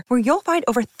Kroger, where you'll find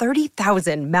over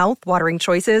 30,000 mouth-watering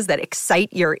choices that excite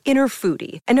your inner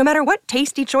foodie. And no matter what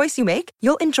tasty choice you make,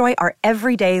 you'll enjoy our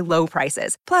everyday low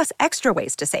prices, plus extra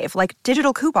ways to save, like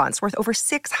digital coupons worth over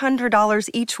 $600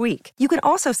 each week. You can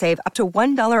also save up to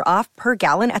 $1 off per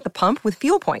gallon at the pump with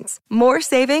fuel points. More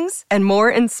savings and more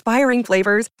inspiring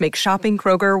flavors make shopping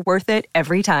Kroger worth it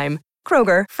every time.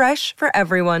 Kroger, fresh for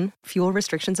everyone. Fuel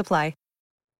restrictions apply.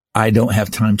 I don't have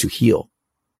time to heal.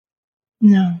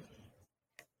 No.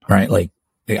 Right? Like,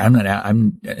 I'm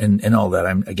in all that.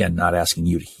 I'm, again, not asking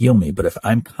you to heal me, but if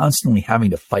I'm constantly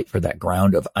having to fight for that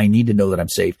ground of, I need to know that I'm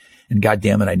safe, and God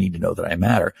damn it, I need to know that I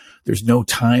matter, there's no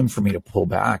time for me to pull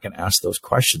back and ask those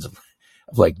questions of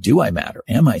like, do I matter?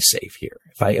 Am I safe here?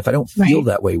 If I don't feel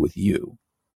that way with you,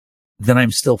 then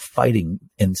I'm still fighting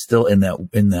and still in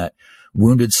that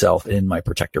wounded self in my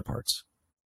protector parts.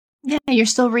 Yeah, you're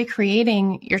still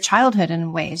recreating your childhood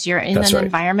in ways. You're in an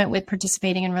environment with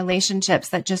participating in relationships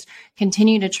that just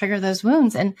continue to trigger those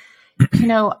wounds. And,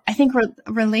 I think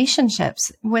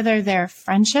relationships, whether they're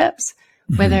friendships,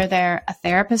 whether they're a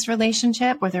therapist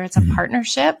relationship, whether it's a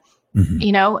partnership,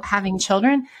 having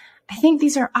children, I think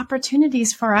these are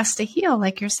opportunities for us to heal.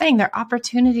 Like you're saying, they're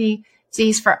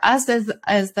opportunities for us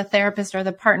as the therapist or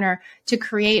the partner to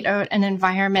create an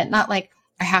environment, not like,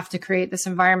 I have to create this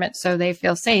environment so they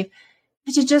feel safe,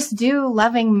 but to just do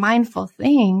loving, mindful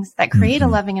things that create a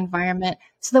loving environment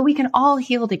so that we can all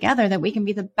heal together, that we can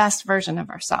be the best version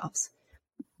of ourselves.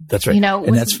 That's right.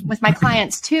 With my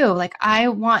clients too, like I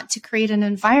want to create an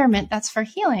environment that's for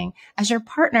healing. As your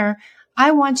partner,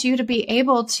 I want you to be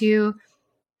able to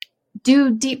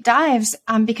do deep dives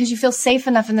because you feel safe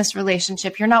enough in this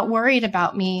relationship. You're not worried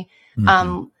about me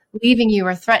leaving you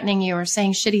or threatening you or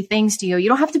saying shitty things to you. You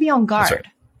don't have to be on guard. That's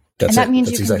right. And that means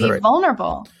you can be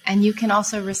vulnerable and you can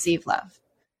also receive love.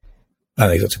 I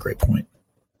think that's a great point.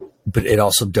 But it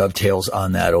also dovetails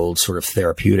on that old sort of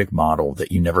therapeutic model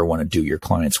that you never want to do your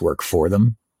client's work for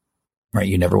them, right?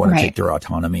 You never want to take their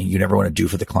autonomy. You never want to do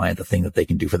for the client the thing that they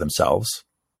can do for themselves.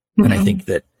 And I think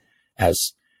that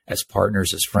as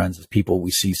partners, as friends, as people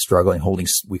we see struggling,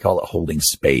 we call it holding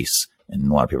space.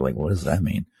 And a lot of people are like, what does that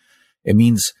mean? It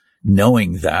means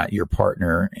knowing that your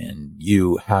partner and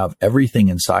you have everything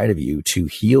inside of you to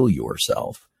heal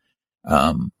yourself.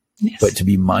 But to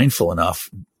be mindful enough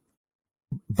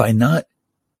by not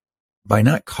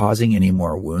causing any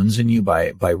more wounds in you,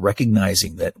 by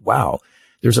recognizing that, wow,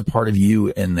 there's a part of you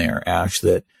in there, Ash,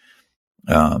 that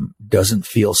doesn't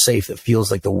feel safe, that feels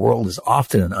like the world is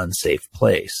often an unsafe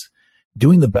place.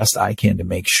 Doing the best I can to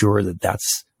make sure that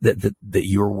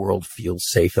your world feels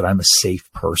safe, that I'm a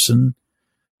safe person,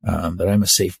 that I'm a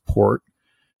safe port,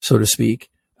 so to speak.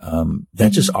 That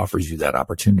just offers you that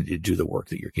opportunity to do the work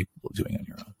that you're capable of doing on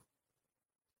your own.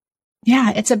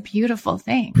 Yeah, it's a beautiful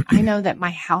thing. I know that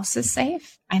my house is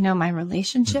safe. I know my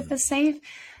relationship is safe.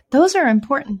 Those are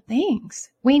important things.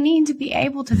 We need to be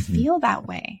able to feel that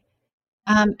way.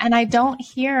 And I don't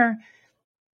hear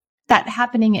that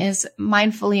happening as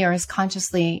mindfully or as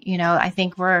consciously. I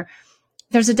think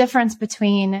there's a difference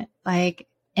between like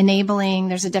enabling,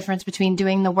 there's a difference between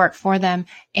doing the work for them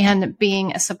and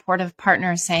being a supportive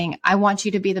partner saying, I want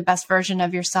you to be the best version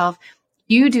of yourself.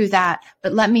 You do that,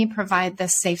 but let me provide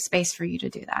this safe space for you to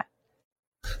do that.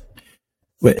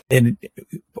 And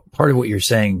part of what you're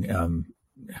saying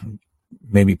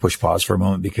made me push pause for a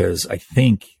moment, because I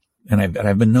think, and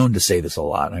I've been known to say this a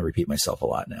lot, and I repeat myself a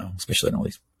lot now, especially in all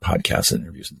these podcasts and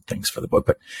interviews and things for the book.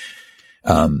 But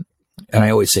and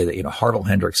I always say that, Harville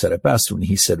Hendrix said it best when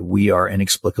he said, we are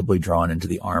inexplicably drawn into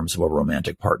the arms of a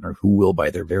romantic partner who will,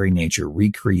 by their very nature,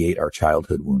 recreate our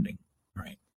childhood wounding.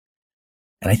 Right.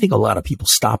 And I think a lot of people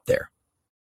stop there.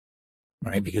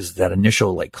 Right. Because that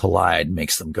initial collide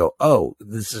makes them go, oh,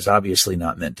 this is obviously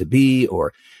not meant to be,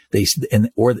 or they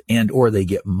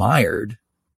get mired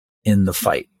in the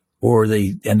fight, or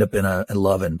they end up in a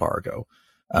love embargo.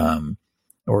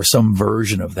 Or some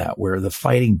version of that where the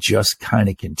fighting just kind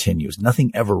of continues.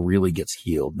 Nothing ever really gets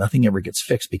healed. Nothing ever gets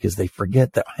fixed, because they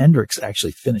forget that Hendrix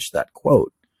actually finished that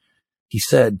quote. He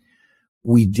said,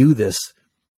 we do this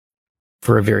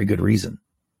for a very good reason,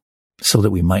 so that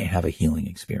we might have a healing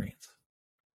experience.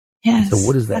 Yes. So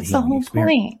what is that that's healing the whole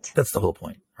experience? Point. That's the whole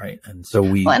point, right? And so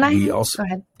we also go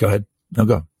ahead. Go ahead. No,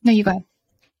 go. No, you go ahead.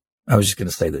 I was just going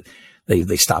to say that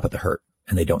they stop at the hurt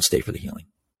and they don't stay for the healing.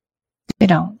 They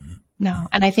don't. No.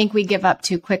 And I think we give up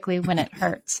too quickly when it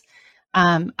hurts.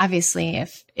 Obviously,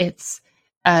 if it's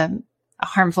a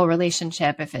harmful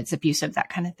relationship, if it's abusive, that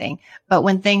kind of thing. But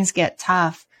when things get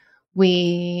tough,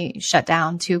 we shut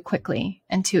down too quickly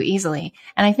and too easily.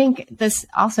 And I think this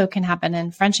also can happen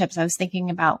in friendships. I was thinking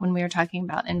about when we were talking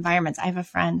about environments. I have a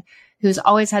friend who's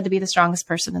always had to be the strongest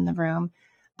person in the room.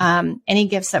 Any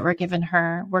gifts that were given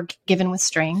her were given with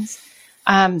strings.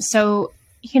 So,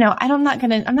 I'm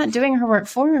not doing her work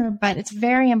for her, but it's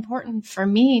very important for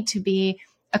me to be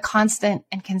a constant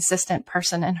and consistent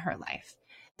person in her life,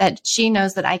 that she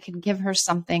knows that I could give her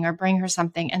something or bring her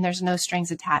something and there's no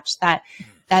strings attached, that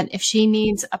if she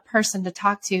needs a person to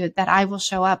talk to, that I will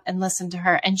show up and listen to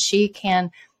her, and she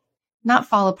can not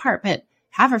fall apart, but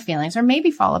have her feelings or maybe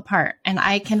fall apart, and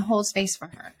I can hold space for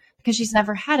her because she's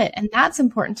never had it. And that's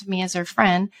important to me as her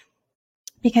friend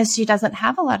because she doesn't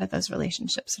have a lot of those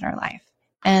relationships in her life.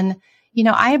 And,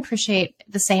 I appreciate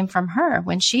the same from her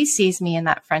when she sees me in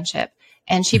that friendship,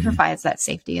 and she provides that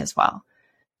safety as well.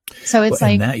 So it's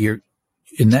in that you're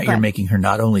making her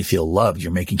not only feel loved,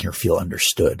 you're making her feel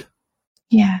understood.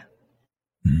 Yeah.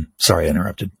 Sorry, I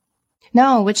interrupted.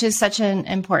 No, which is such an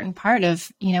important part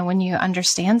of, when you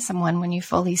understand someone, when you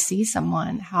fully see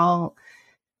someone, how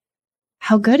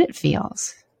good it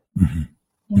feels. Mm-hmm.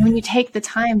 And when you take the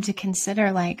time to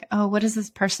consider like, oh, what is this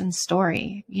person's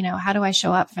story? How do I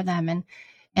show up for them?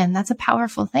 And that's a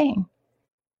powerful thing.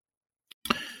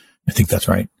 I think that's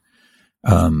right.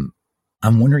 I'm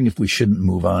wondering if we shouldn't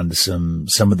move on to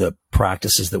some of the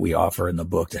practices that we offer in the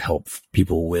book to help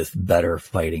people with better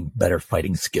fighting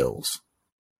skills.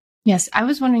 Yes. I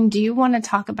was wondering, do you want to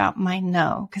talk about my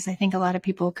no? Because I think a lot of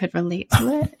people could relate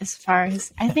to it as far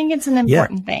as I think it's an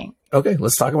important thing. Okay.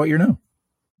 Let's talk about your no.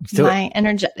 My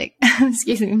energetic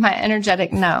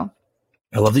no.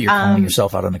 I love that you're calling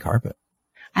yourself out on the carpet.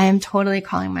 I am totally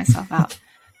calling myself out.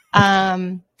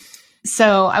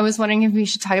 So I was wondering if we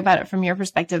should talk about it from your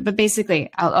perspective, but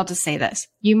basically I'll just say this.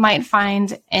 You might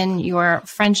find in your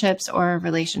friendships or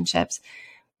relationships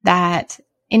that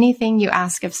anything you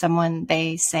ask of someone,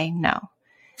 they say no.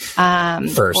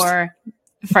 First.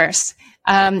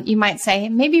 You might say,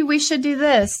 maybe we should do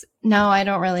this. No, I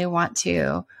don't really want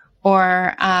to.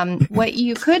 Or what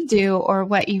you could do or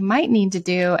what you might need to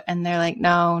do. And they're like,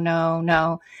 no.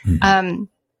 Mm-hmm.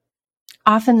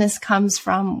 Often this comes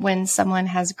from when someone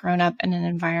has grown up in an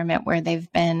environment where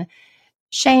they've been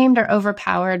shamed or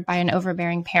overpowered by an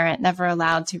overbearing parent, never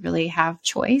allowed to really have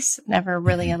choice, never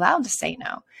really allowed to say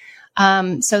no.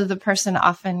 So the person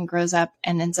often grows up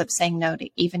and ends up saying no to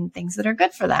even things that are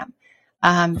good for them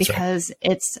because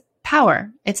it's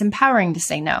power. It's empowering to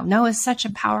say no. No is such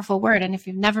a powerful word. And if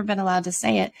you've never been allowed to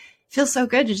say it, it feels so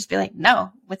good to just be like,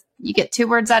 no, you get 2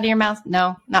 words out of your mouth.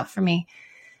 No, not for me.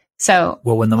 So,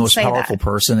 well, when the most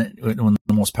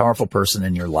powerful person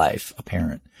in your life, a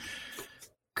parent,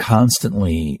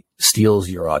 constantly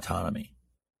steals your autonomy,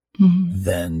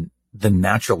 then the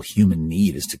natural human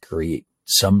need is to create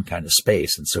some kind of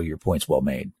space. And so your point's well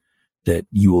made that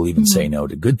you will even say no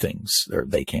to good things, or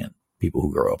they can, people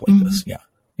who grow up like this. Yeah.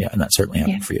 Yeah. And that certainly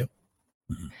happened for you.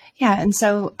 Mm-hmm. Yeah. And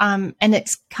so, and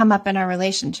it's come up in our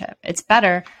relationship. It's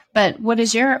better, but what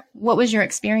was your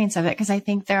experience of it? Because I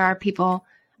think there are people,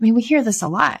 we hear this a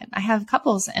lot. I have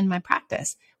couples in my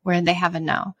practice where they have a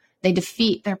no. They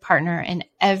defeat their partner in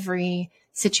every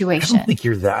situation.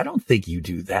 I don't think you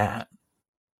do that.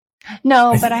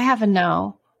 No, but I have a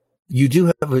no. You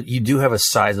do have a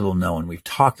sizable no, and we've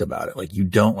talked about it. Like, you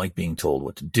don't like being told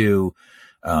what to do.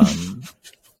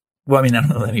 Well, I don't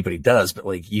know that anybody does, but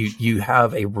like you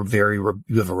have a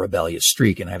rebellious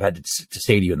streak, and I've had to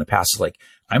say to you in the past, like,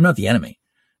 I'm not the enemy.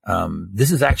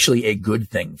 This is actually a good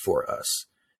thing for us.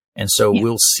 And so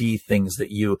we'll see things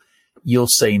that you'll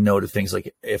say no to things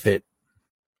like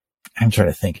I'm trying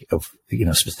to think of,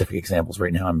 specific examples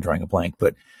right now. I'm drawing a blank,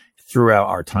 but throughout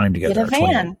our time together. Get a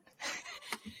van.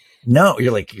 No,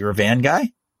 you're a van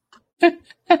guy?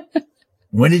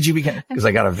 When did you become? Because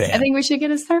I got a van. I think we should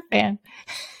get a surf van.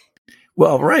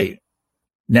 Well, right.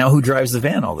 Now who drives the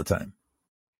van all the time?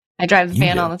 I drive the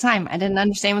van all the time. I didn't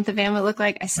understand what the van would look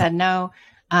like. I said no.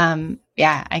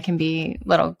 I can be a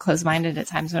little closed-minded at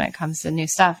times when it comes to new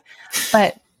stuff.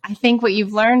 But I think what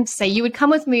you've learned, say you would come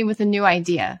with me with a new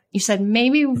idea. You said,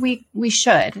 maybe we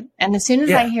should. And as soon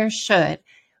as I hear should,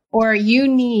 or you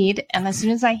need, and as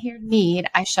soon as I hear need,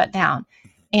 I shut down.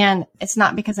 And it's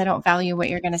not because I don't value what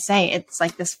you're going to say. It's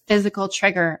like this physical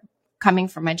trigger coming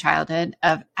from my childhood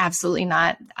of absolutely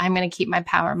not. I'm going to keep my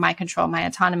power, my control, my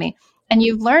autonomy. And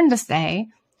you've learned to say,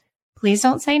 please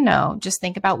don't say no. Just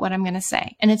think about what I'm going to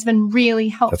say. And it's been really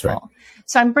helpful. That's right.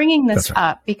 So I'm bringing this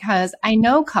up because I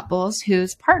know couples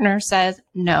whose partner says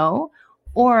no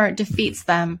or defeats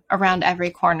them around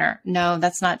every corner. No,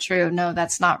 that's not true. No,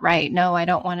 that's not right. No, I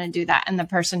don't want to do that. And the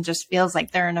person just feels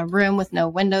like they're in a room with no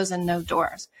windows and no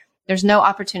doors. There's no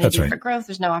opportunity That's right. for growth.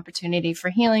 There's no opportunity for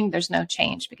healing. There's no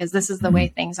change because this is the way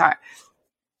things are.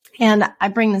 And I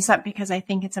bring this up because I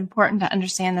think it's important to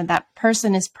understand that that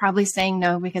person is probably saying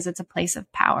no because it's a place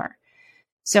of power.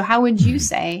 So how would you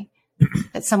say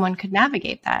that someone could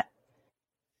navigate that?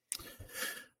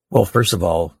 Well, first of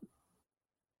all,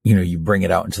 you bring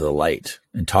it out into the light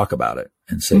and talk about it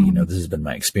and say, this has been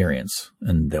my experience.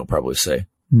 And they'll probably say,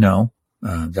 no,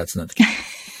 that's not the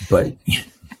case. But,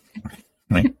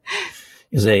 right?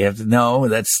 Because they have to know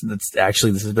that's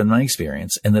actually, this has been my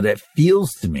experience. And that it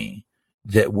feels to me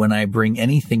that when I bring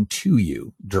anything to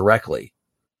you directly,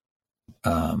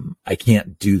 I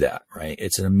can't do that, right?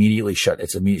 It's an immediate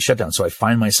shutdown. So I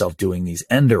find myself doing these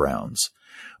end arounds,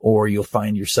 or you'll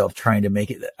find yourself trying to make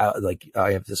it out. Like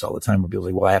I have this all the time where people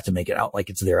say, well, I have to make it out like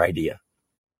it's their idea.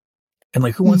 And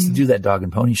like, who wants to do that dog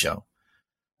and pony show?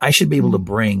 I should be able to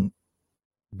bring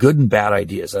good and bad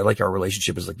ideas. I like our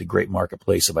relationship is like the great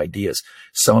marketplace of ideas.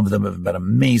 Some of them have been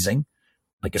amazing,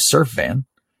 like a surf van.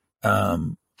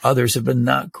 Others have been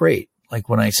not great. Like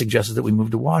when I suggested that we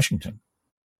move to Washington.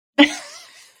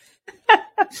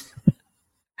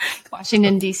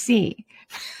 Washington, D.C.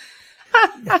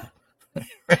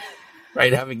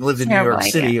 Right. Having lived in New York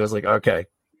City, I was like, okay,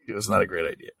 it was not a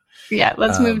great idea. Yeah.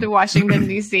 Let's move to Washington,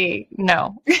 D.C.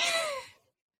 No.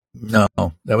 No,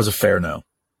 that was a fair no.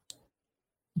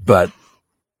 But,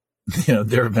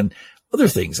 there have been other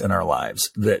things in our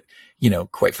lives that,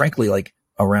 quite frankly, like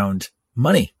around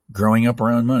money, growing up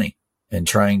around money and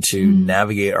trying to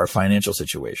navigate our financial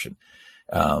situation.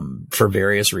 For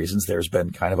various reasons, there's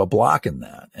been kind of a block in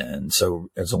that. And so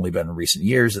it's only been in recent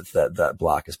years that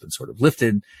block has been sort of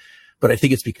lifted. But I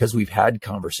think it's because we've had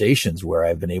conversations where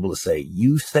I've been able to say,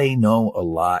 you say no a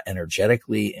lot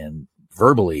energetically and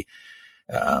verbally,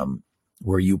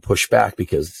 where you push back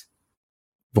because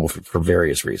for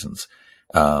various reasons.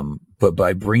 But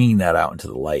by bringing that out into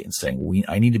the light and saying,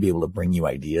 I need to be able to bring you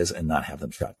ideas and not have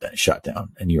them shut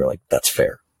down. And you're like, that's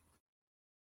fair.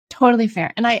 Totally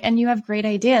fair. And you have great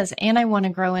ideas, and I want to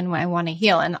grow and I want to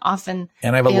heal. And often,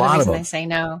 and I have a lot of them. I say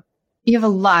no. You have a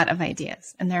lot of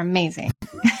ideas and they're amazing.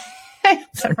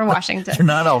 Except for Washington. They're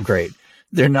not all great.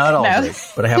 They're not all great,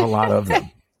 but I have a lot of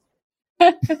them.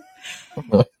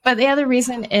 But the other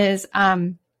reason is,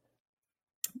 the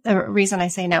reason I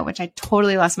say no, which I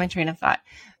totally lost my train of thought,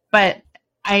 but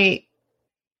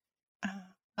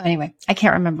anyway, I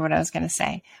can't remember what I was going to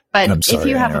say, but if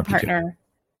you have a partner,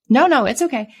 no, it's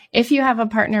okay. If you have a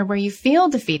partner where you feel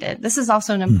defeated, this is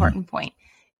also an important point.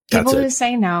 People who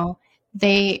say no,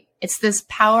 it's this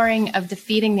powering of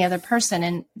defeating the other person,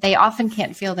 and they often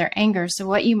can't feel their anger. So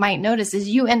what you might notice is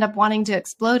you end up wanting to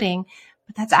exploding,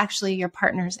 but that's actually your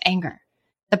partner's anger.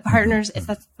 That's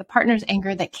the partner's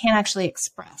anger that can't actually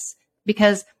express,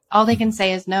 because all they can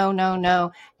say is no, no,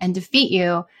 no, and defeat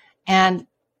you. And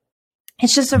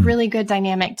it's just a really good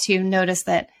dynamic to notice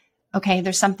that, okay,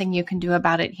 there's something you can do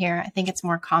about it here. I think it's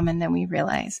more common than we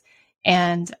realize.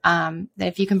 And that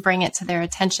if you can bring it to their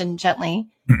attention gently,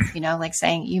 like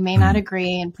saying, you may not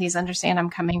agree, and please understand I'm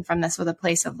coming from this with a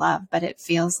place of love, but it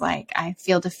feels like I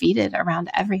feel defeated around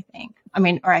everything.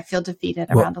 Or I feel defeated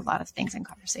around a lot of things in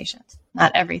conversations,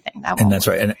 not everything. And that's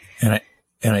right. And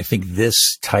I think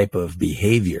this type of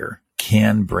behavior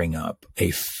can bring up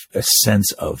a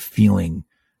sense of feeling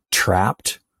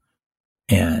trapped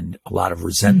and a lot of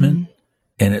resentment.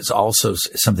 And it's also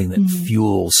something that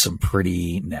fuels some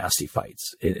pretty nasty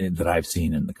fights that I've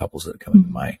seen in the couples that come into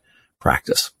my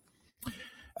practice.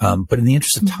 But in the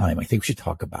interest of time, I think we should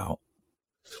talk about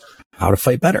how to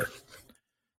fight better.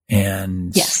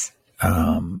 And, yes.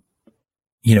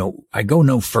 I go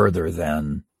no further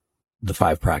than the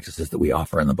 5 practices that we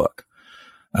offer in the book.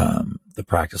 The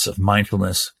practice of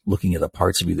mindfulness, looking at the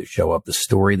parts of you that show up, the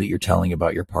story that you're telling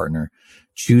about your partner,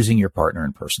 choosing your partner,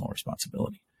 and personal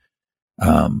responsibility.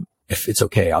 If it's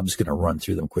okay, I'm just going to run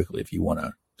through them quickly if you want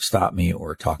to stop me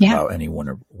or talk about any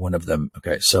one of them.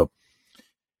 Okay. So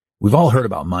we've all heard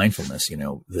about mindfulness,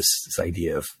 this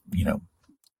idea of,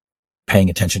 paying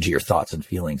attention to your thoughts and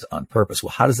feelings on purpose.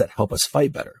 Well, how does that help us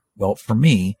fight better? Well, for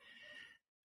me,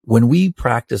 when we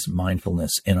practice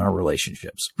mindfulness in our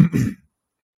relationships,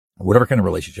 whatever kind of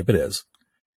relationship it is,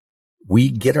 we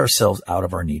get ourselves out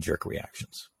of our knee-jerk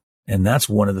reactions. And that's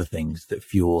one of the things that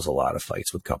fuels a lot of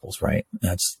fights with couples, right?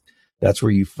 That's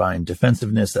where you find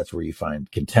defensiveness. That's where you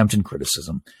find contempt and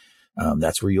criticism.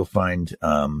 That's where you'll find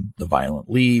the violent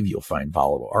leave. You'll find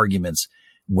volatile arguments.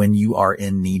 When you are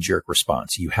in knee-jerk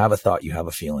response, you have a thought, you have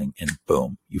a feeling, and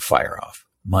boom, you fire off.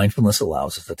 Mindfulness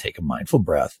allows us to take a mindful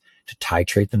breath, to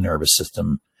titrate the nervous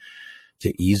system,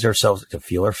 to ease ourselves, to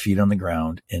feel our feet on the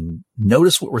ground, and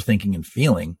notice what we're thinking and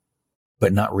feeling,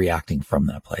 but not reacting from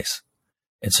that place.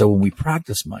 And so when we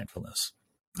practice mindfulness,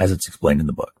 as it's explained in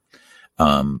the book,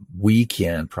 we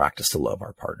can practice to love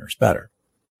our partners better.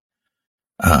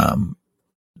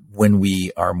 When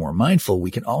we are more mindful,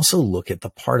 we can also look at the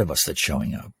part of us that's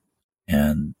showing up.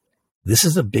 And this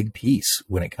is a big piece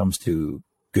when it comes to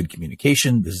good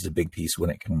communication. This is a big piece when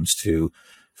it comes to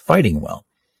fighting well,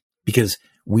 because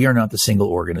we are not the single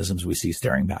organisms we see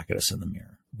staring back at us in the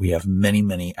mirror. We have many,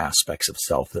 many aspects of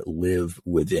self that live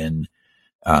within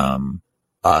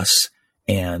us.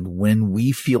 And when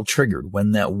we feel triggered,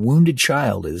 when that wounded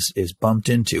child is bumped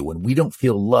into, when we don't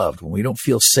feel loved, when we don't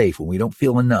feel safe, when we don't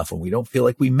feel enough, when we don't feel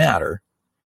like we matter,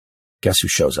 guess who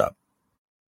shows up?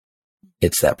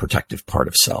 It's that protective part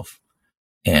of self.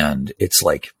 And it's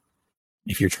like,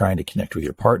 if you're trying to connect with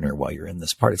your partner while you're in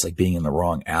this part, it's like being in the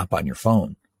wrong app on your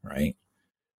phone, right?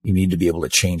 You need to be able to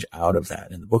change out of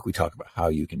that. In the book, we talk about how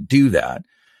you can do that.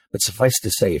 But suffice to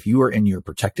say, if you are in your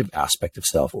protective aspect of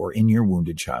self or in your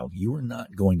wounded child, you are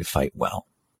not going to fight well,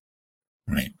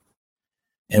 right?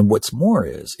 And what's more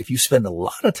is, if you spend a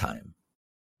lot of time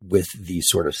with these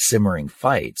sort of simmering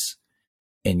fights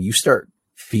and you start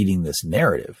feeding this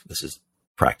narrative, this is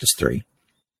practice 3,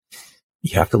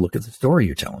 you have to look at the story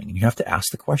you're telling and you have to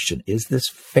ask the question, is this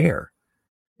fair?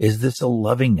 Is this a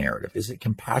loving narrative? Is it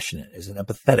compassionate? Is it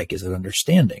empathetic? Is it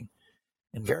understanding?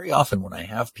 And very often when I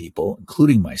have people,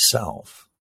 including myself,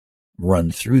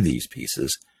 run through these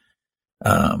pieces,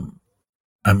 I'm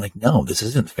like, no, this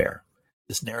isn't fair.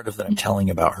 This narrative that I'm telling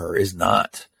about her is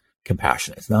not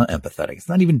compassionate. It's not empathetic. It's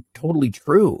not even totally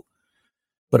true.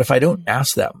 But if I don't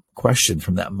ask that question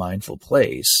from that mindful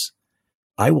place,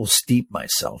 I will steep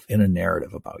myself in a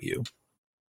narrative about you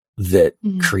that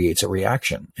creates a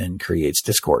reaction and creates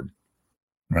discord,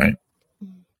 right?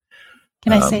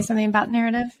 Can I say something about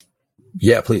narrative?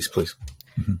 Yeah, please.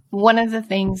 Mm-hmm. One of the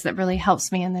things that really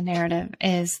helps me in the narrative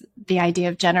is the idea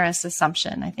of generous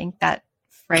assumption. I think that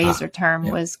phrase or term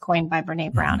was coined by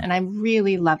Brene Brown, and I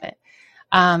really love it.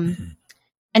 And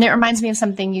it reminds me of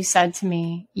something you said to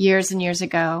me years and years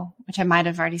ago, which I might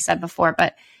have already said before,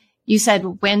 but you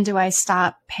said, when do I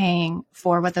stop paying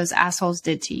for what those assholes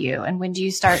did to you? And when do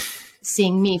you start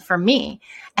seeing me for me?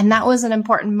 And that was an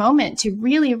important moment to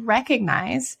really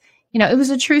recognize, it was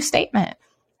a true statement.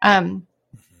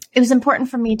 It was important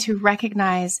for me to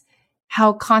recognize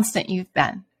how constant you've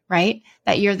been, right?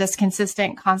 That you're this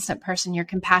consistent, constant person. You're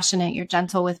compassionate. You're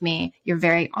gentle with me. You're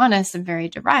very honest and very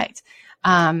direct.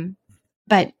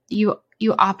 But you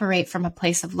operate from a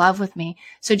place of love with me.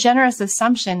 So generous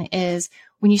assumption is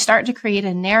when you start to create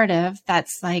a narrative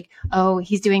that's like, oh,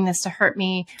 he's doing this to hurt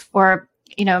me, or,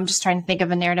 I'm just trying to think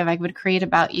of a narrative I would create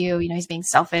about you. He's being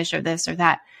selfish or this or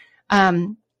that.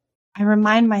 I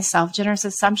remind myself, generous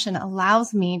assumption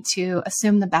allows me to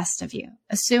assume the best of you,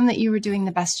 assume that you were doing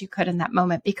the best you could in that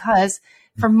moment, because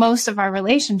for most of our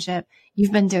relationship,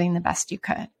 you've been doing the best you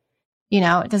could.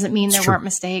 It doesn't mean there weren't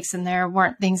mistakes and there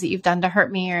weren't things that you've done to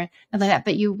hurt me or like that,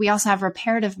 but we also have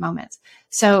reparative moments.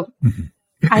 So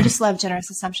I just love generous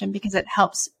assumption because it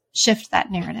helps shift that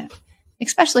narrative,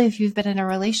 especially if you've been in a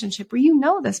relationship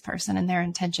where this person and their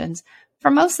intentions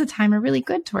for most of the time are really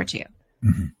good towards you.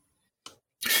 Mm-hmm.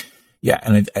 Yeah.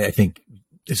 And I think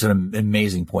it's an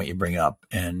amazing point you bring up.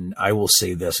 And I will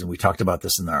say this, and we talked about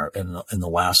this in the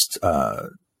last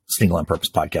Single on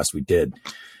Purpose podcast we did,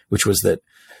 which was that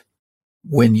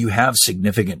when you have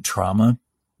significant trauma,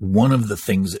 one of the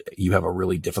things that you have a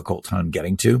really difficult time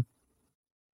getting to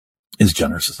is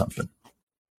generous assumption,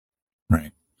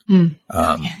 right?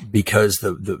 Because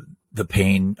the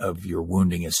pain of your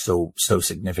wounding is so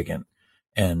significant,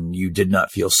 and you did not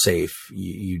feel safe.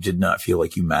 You did not feel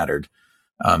like you mattered.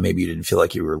 Maybe you didn't feel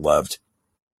like you were loved.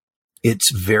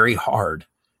 It's very hard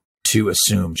to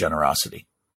assume generosity,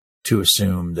 to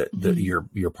assume that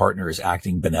your partner is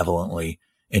acting benevolently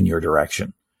in your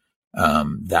direction.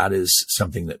 That is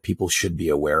something that people should be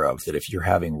aware of, that if you're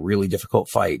having really difficult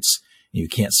fights and you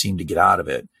can't seem to get out of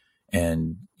it,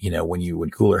 and when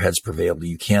cooler heads prevail,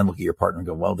 you can look at your partner and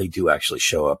go, well, they do actually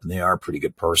show up and they are a pretty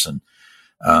good person.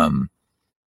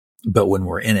 But when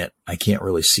we're in it, I can't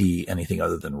really see anything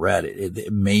other than red.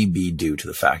 It may be due to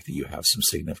the fact that you have some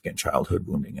significant childhood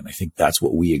wounding. And I think that's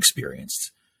what we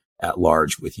experienced at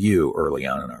large with you early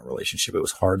on in our relationship. It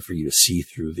was hard for you to see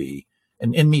through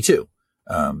and me too,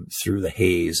 through the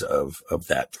haze of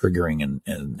that triggering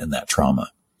and that trauma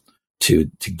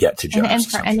to get to generous and for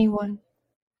assumption. anyone.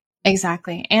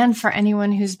 Exactly. And for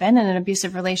anyone who's been in an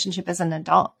abusive relationship as an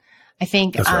adult, I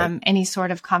think right. Any sort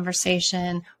of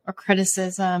conversation or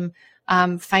criticism,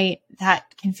 fight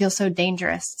that can feel so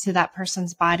dangerous to that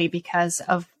person's body because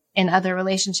of in other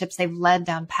relationships, they've led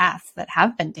down paths that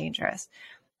have been dangerous.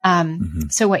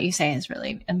 So what you say is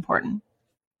really important.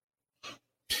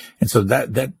 And so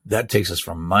that takes us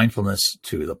from mindfulness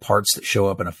to the parts that show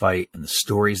up in a fight and the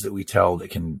stories that we tell that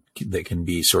can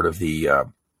be sort of the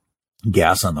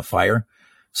gas on the fire,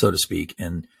 so to speak,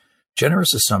 and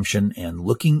generous assumption and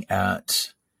looking at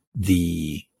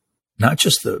not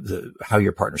just the how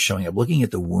your partner's showing up, looking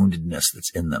at the woundedness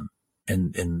that's in them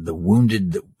and the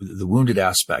wounded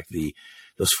aspect,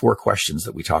 those 4 questions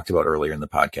that we talked about earlier in the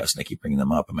podcast, and I keep bringing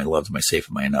them up. Am I loved? Am I safe?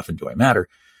 Am I enough? And do I matter?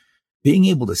 Being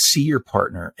able to see your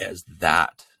partner as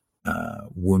that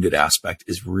wounded aspect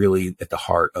is really at the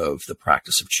heart of the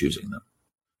practice of choosing them,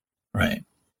 right?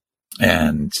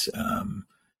 And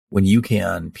when you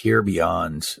can peer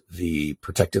beyond the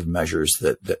protective measures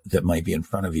that might be in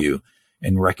front of you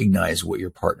and recognize what your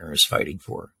partner is fighting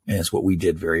for, and it's what we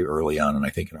did very early on, and I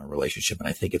think in our relationship, and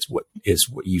I think it's what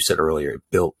you said earlier. It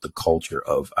built the culture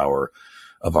of our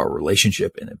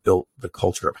relationship, and it built the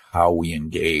culture of how we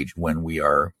engage when we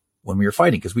are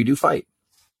fighting, because we do fight.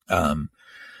 And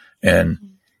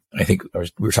I think we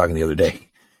were talking the other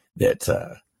day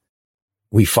that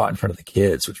we fought in front of the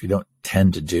kids, which we don't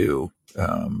tend to do.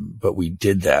 But we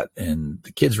did that, and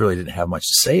the kids really didn't have much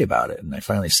to say about it. And I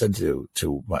finally said to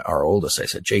our oldest, I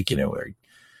said, Jake, are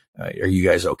you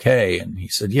guys okay? And he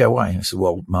said, yeah, why? I said,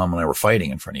 well, Mom and I were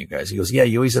fighting in front of you guys. He goes, yeah,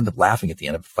 you always end up laughing at the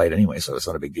end of a fight anyway, so it's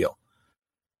not a big deal.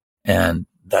 And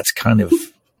that's kind of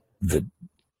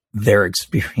their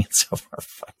experience of our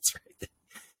fights, right?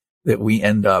 That we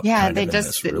end up,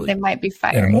 they might be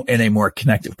fighting in a more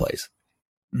connected place.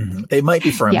 Mm-hmm. They might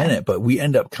be for a minute, but we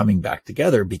end up coming back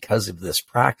together because of this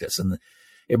practice. And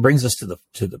it brings us to the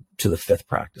 5th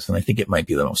practice. And I think it might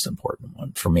be the most important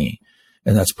one for me.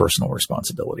 And that's personal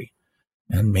responsibility.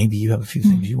 And maybe you have a few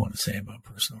things you want to say about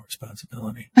personal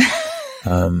responsibility.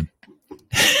 I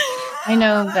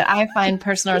know that I find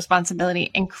personal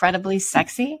responsibility incredibly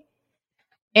sexy.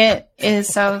 It is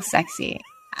so sexy.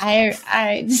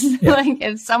 I just like,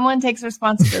 if someone takes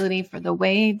responsibility for the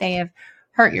way they have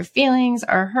hurt your feelings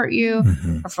or hurt you,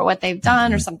 or for what they've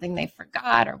done, or something they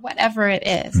forgot, or whatever it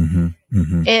is,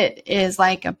 it is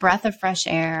like a breath of fresh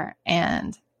air.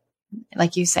 And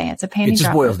like you say, it's a panty dropper. It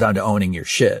just boils down to owning your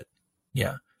shit.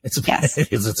 Yeah. It's a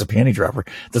panty dropper.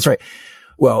 That's right.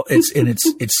 Well,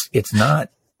 it's not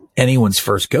anyone's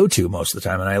first go-to most of the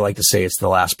time. And I like to say it's the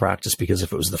last practice, because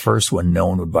if it was the first one, no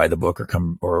one would buy the book or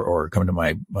come to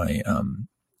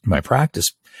my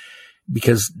practice,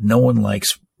 because no one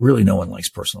likes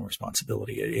personal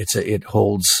responsibility. It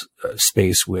holds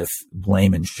space with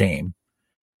blame and shame.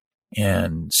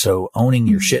 And so owning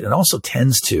your shit, and also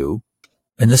tends to,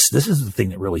 and this is the thing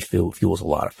that really fuels a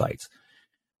lot of fights.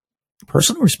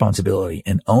 Personal responsibility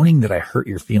and owning that I hurt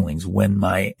your feelings when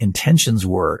my intentions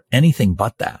were anything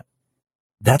but that.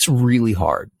 That's really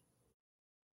hard,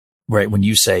 right? When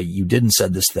you say you didn't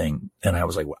said this thing, and I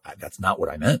was like, well, that's not what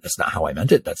I meant. That's not how I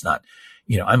meant it. That's not,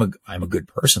 I'm a good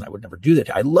person. I would never do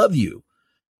that. I love you,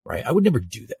 right? I would never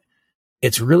do that.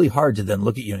 It's really hard to then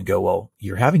look at you and go, well,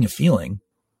 you're having a feeling,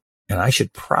 and I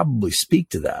should probably speak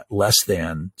to that less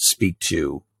than speak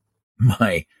to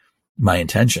my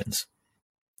intentions.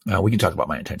 We can talk about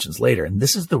my intentions later. And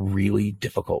this is the really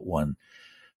difficult one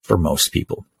for most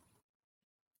people.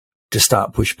 To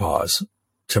stop, push, pause,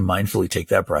 to mindfully take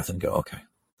that breath and go, okay,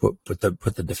 put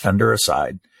the defender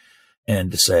aside,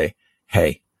 and to say,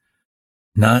 hey,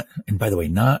 and by the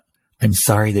way, I'm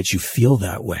sorry that you feel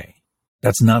that way.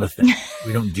 That's not a thing.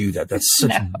 We don't do that. That's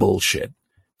such bullshit.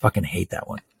 Fucking hate that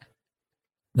one.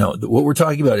 No, what we're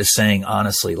talking about is saying,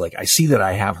 honestly, like, I see that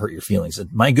I have hurt your feelings.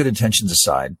 And my good intentions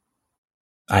aside,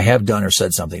 I have done or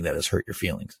said something that has hurt your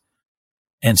feelings.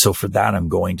 And so for that, I'm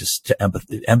going to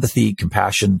empathy,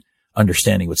 compassion,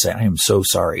 understanding would say, I am so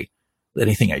sorry that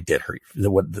anything I did hurt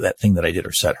you, that thing that I did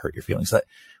or said hurt your feelings. That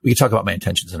we can talk about my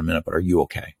intentions in a minute, but are you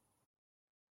okay?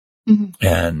 Mm-hmm.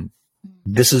 And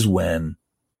this is when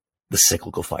the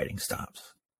cyclical fighting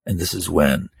stops. And this is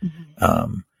when,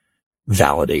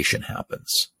 validation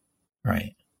happens,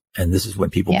 right? And this is when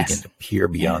people begin to peer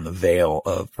beyond the veil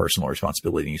of personal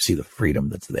responsibility, and you see the freedom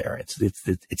that's there. It's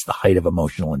the height of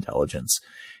emotional intelligence.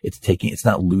 It's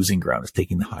not losing ground. It's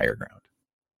taking the higher ground.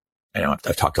 I know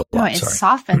I've talked a lot. No, it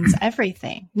softens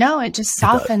everything. No, it just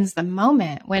softens the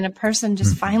moment when a person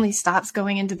just finally stops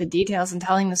going into the details and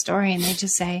telling the story, and they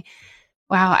just say,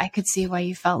 wow, I could see why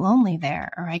you felt lonely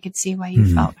there, or I could see why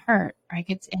you felt hurt, or I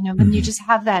could, when you just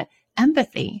have that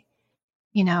empathy,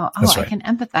 I can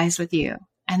empathize with you.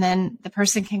 And then the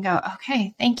person can go,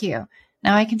 okay, thank you.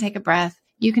 Now I can take a breath.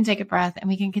 You can take a breath, and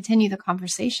we can continue the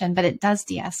conversation, but it does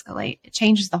de-escalate. It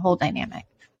changes the whole dynamic.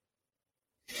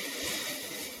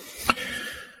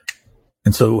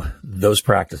 And so those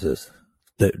practices,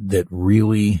 that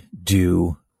really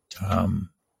do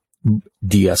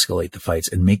de-escalate the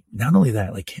fights and make, not only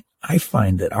that, like I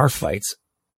find that our fights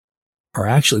are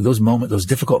actually those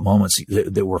difficult moments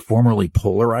that were formerly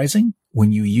polarizing.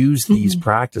 When you use these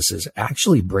practices,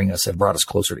 actually have brought us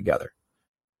closer together.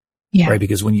 Yeah. Right.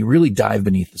 Because when you really dive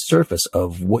beneath the surface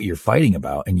of what you're fighting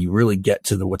about and you really get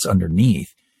to what's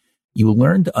underneath, you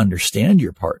learn to understand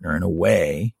your partner in a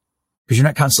way, because you're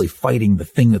not constantly fighting the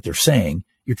thing that they're saying.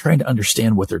 You're trying to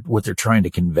understand what they're trying to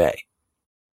convey.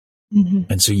 Mm-hmm.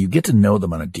 And so you get to know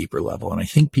them on a deeper level. And I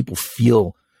think people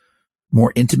feel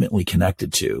more intimately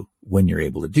connected to when you're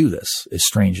able to do this, as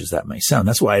strange as that may sound.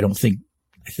 That's why I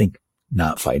think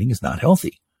not fighting is not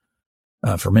healthy,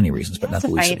 for many reasons, but not the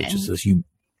least of which is this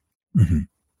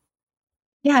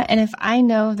Yeah. And if I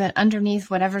know that underneath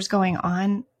whatever's going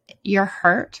on, you're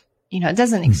hurt, it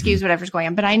doesn't excuse whatever's going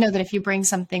on, but I know that if you bring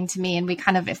something to me and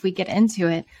if we get into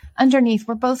it, underneath,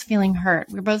 we're both feeling hurt.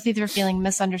 We're both either feeling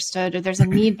misunderstood or there's a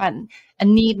need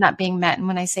not being met. And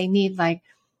when I say need, like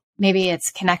maybe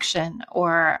it's connection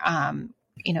or,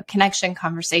 connection,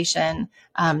 conversation,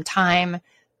 time,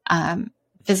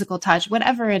 physical touch,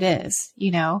 whatever it is,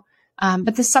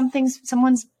 but there's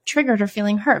someone's triggered or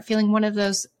feeling hurt, feeling one of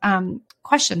those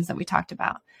questions that we talked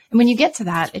about. And when you get to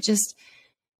that, it's just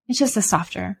a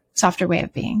softer way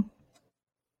of being.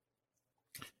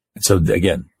 And so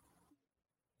again,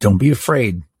 don't be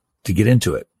afraid to get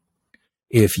into it.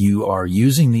 If you are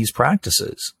using these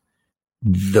practices,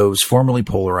 those formerly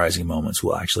polarizing moments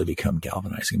will actually become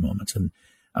galvanizing moments. And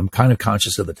I'm kind of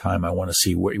conscious of the time. I want to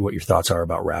see what your thoughts are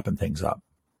about wrapping things up.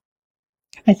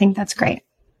 I think that's great.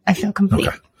 I feel complete.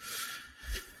 Okay.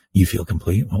 You feel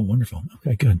complete? Oh, wonderful.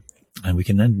 Okay, good. And we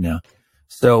can end now.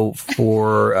 So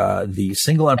for the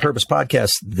Single on Purpose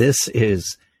podcast, this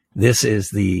is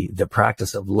the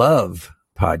Practice of Love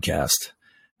podcast,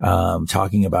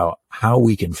 talking about how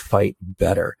we can fight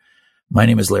better. My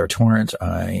name is Larry Torrent.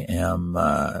 I am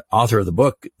author of the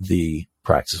book, The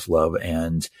Practice of Love,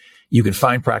 and you can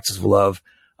find Practice of Love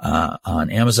on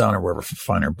Amazon or wherever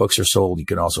finer books are sold. You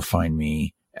can also find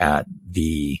me at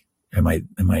am I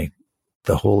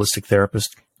the Holistic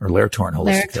Therapist or Larry Torrent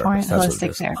Holistic Therapist?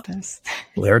 Holistic Therapist.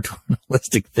 Larry Torrent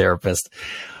Holistic Therapist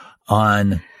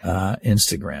on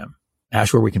Instagram.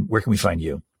 Ash, where can we find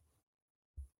you?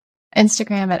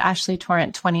 Instagram at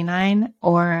AshleyTorrent29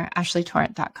 or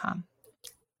AshleyTorrent.com.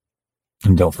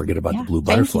 And don't forget about the Blue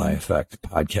Butterfly Effect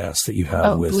podcast that you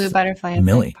have with Blue Butterfly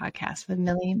Millie. Effect podcast with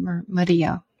Millie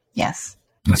Murillo. Yes.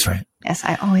 That's right. Yes,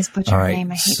 I always butcher her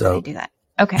name. I hate when I do that.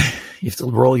 Okay. You have to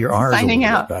roll your R's Signing a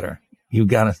little out. bit better. You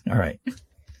got it. All right.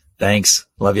 Thanks.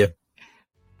 Love you.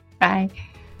 Bye.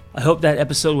 I hope that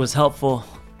episode was helpful.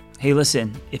 Hey,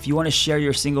 listen, if you want to share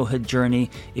your singlehood journey,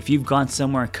 if you've gone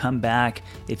somewhere and come back,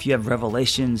 if you have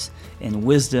revelations and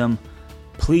wisdom,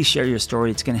 please share your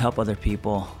story. It's going to help other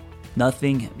people.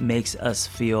 Nothing makes us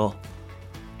feel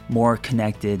more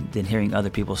connected than hearing other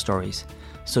people's stories.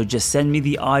 So just send me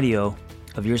the audio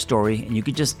of your story, and you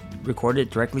can just record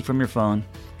it directly from your phone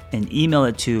and email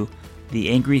it to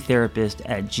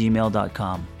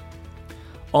theangrytherapist@gmail.com.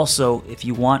 Also, if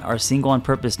you want our Single on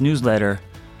Purpose newsletter,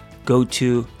 go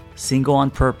to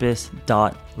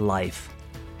singleonpurpose.life.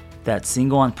 That's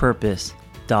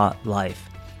singleonpurpose.life.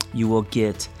 You will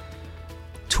get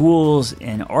tools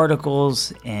and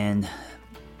articles and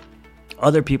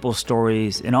other people's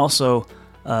stories, and also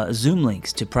Zoom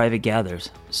links to private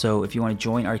gathers. So if you want to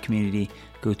join our community,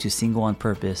 go to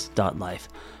singleonpurpose.life.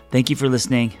 Thank you for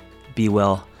listening. Be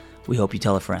well. We hope you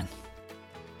tell a friend.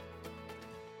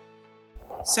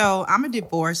 So I'm a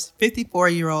divorced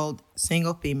 54-year-old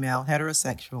single female,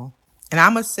 heterosexual. And I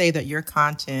must say that your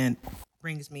content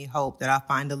brings me hope that I'll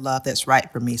find the love that's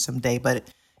right for me someday.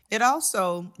 But it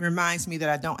also reminds me that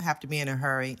I don't have to be in a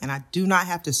hurry and I do not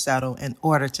have to settle in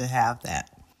order to have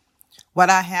that. What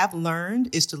I have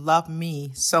learned is to love me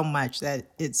so much that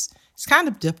it's kind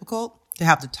of difficult to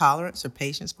have the tolerance or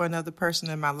patience for another person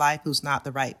in my life who's not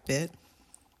the right fit.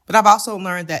 But I've also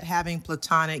learned that having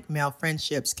platonic male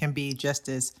friendships can be just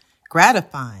as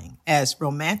gratifying as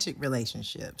romantic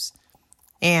relationships,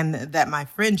 and that my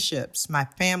friendships, my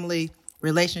family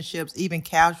relationships, even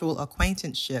casual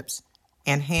acquaintanceships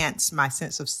enhance my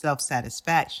sense of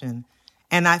self-satisfaction.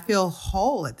 And I feel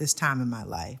whole at this time in my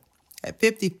life. At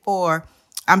 54,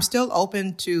 I'm still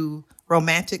open to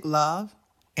romantic love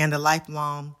and a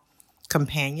lifelong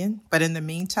companion. But in the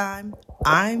meantime,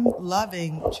 I'm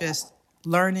loving just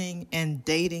learning and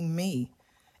dating me.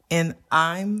 And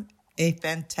I'm a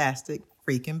fantastic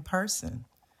freaking person.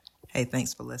 Hey,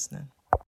 thanks for listening.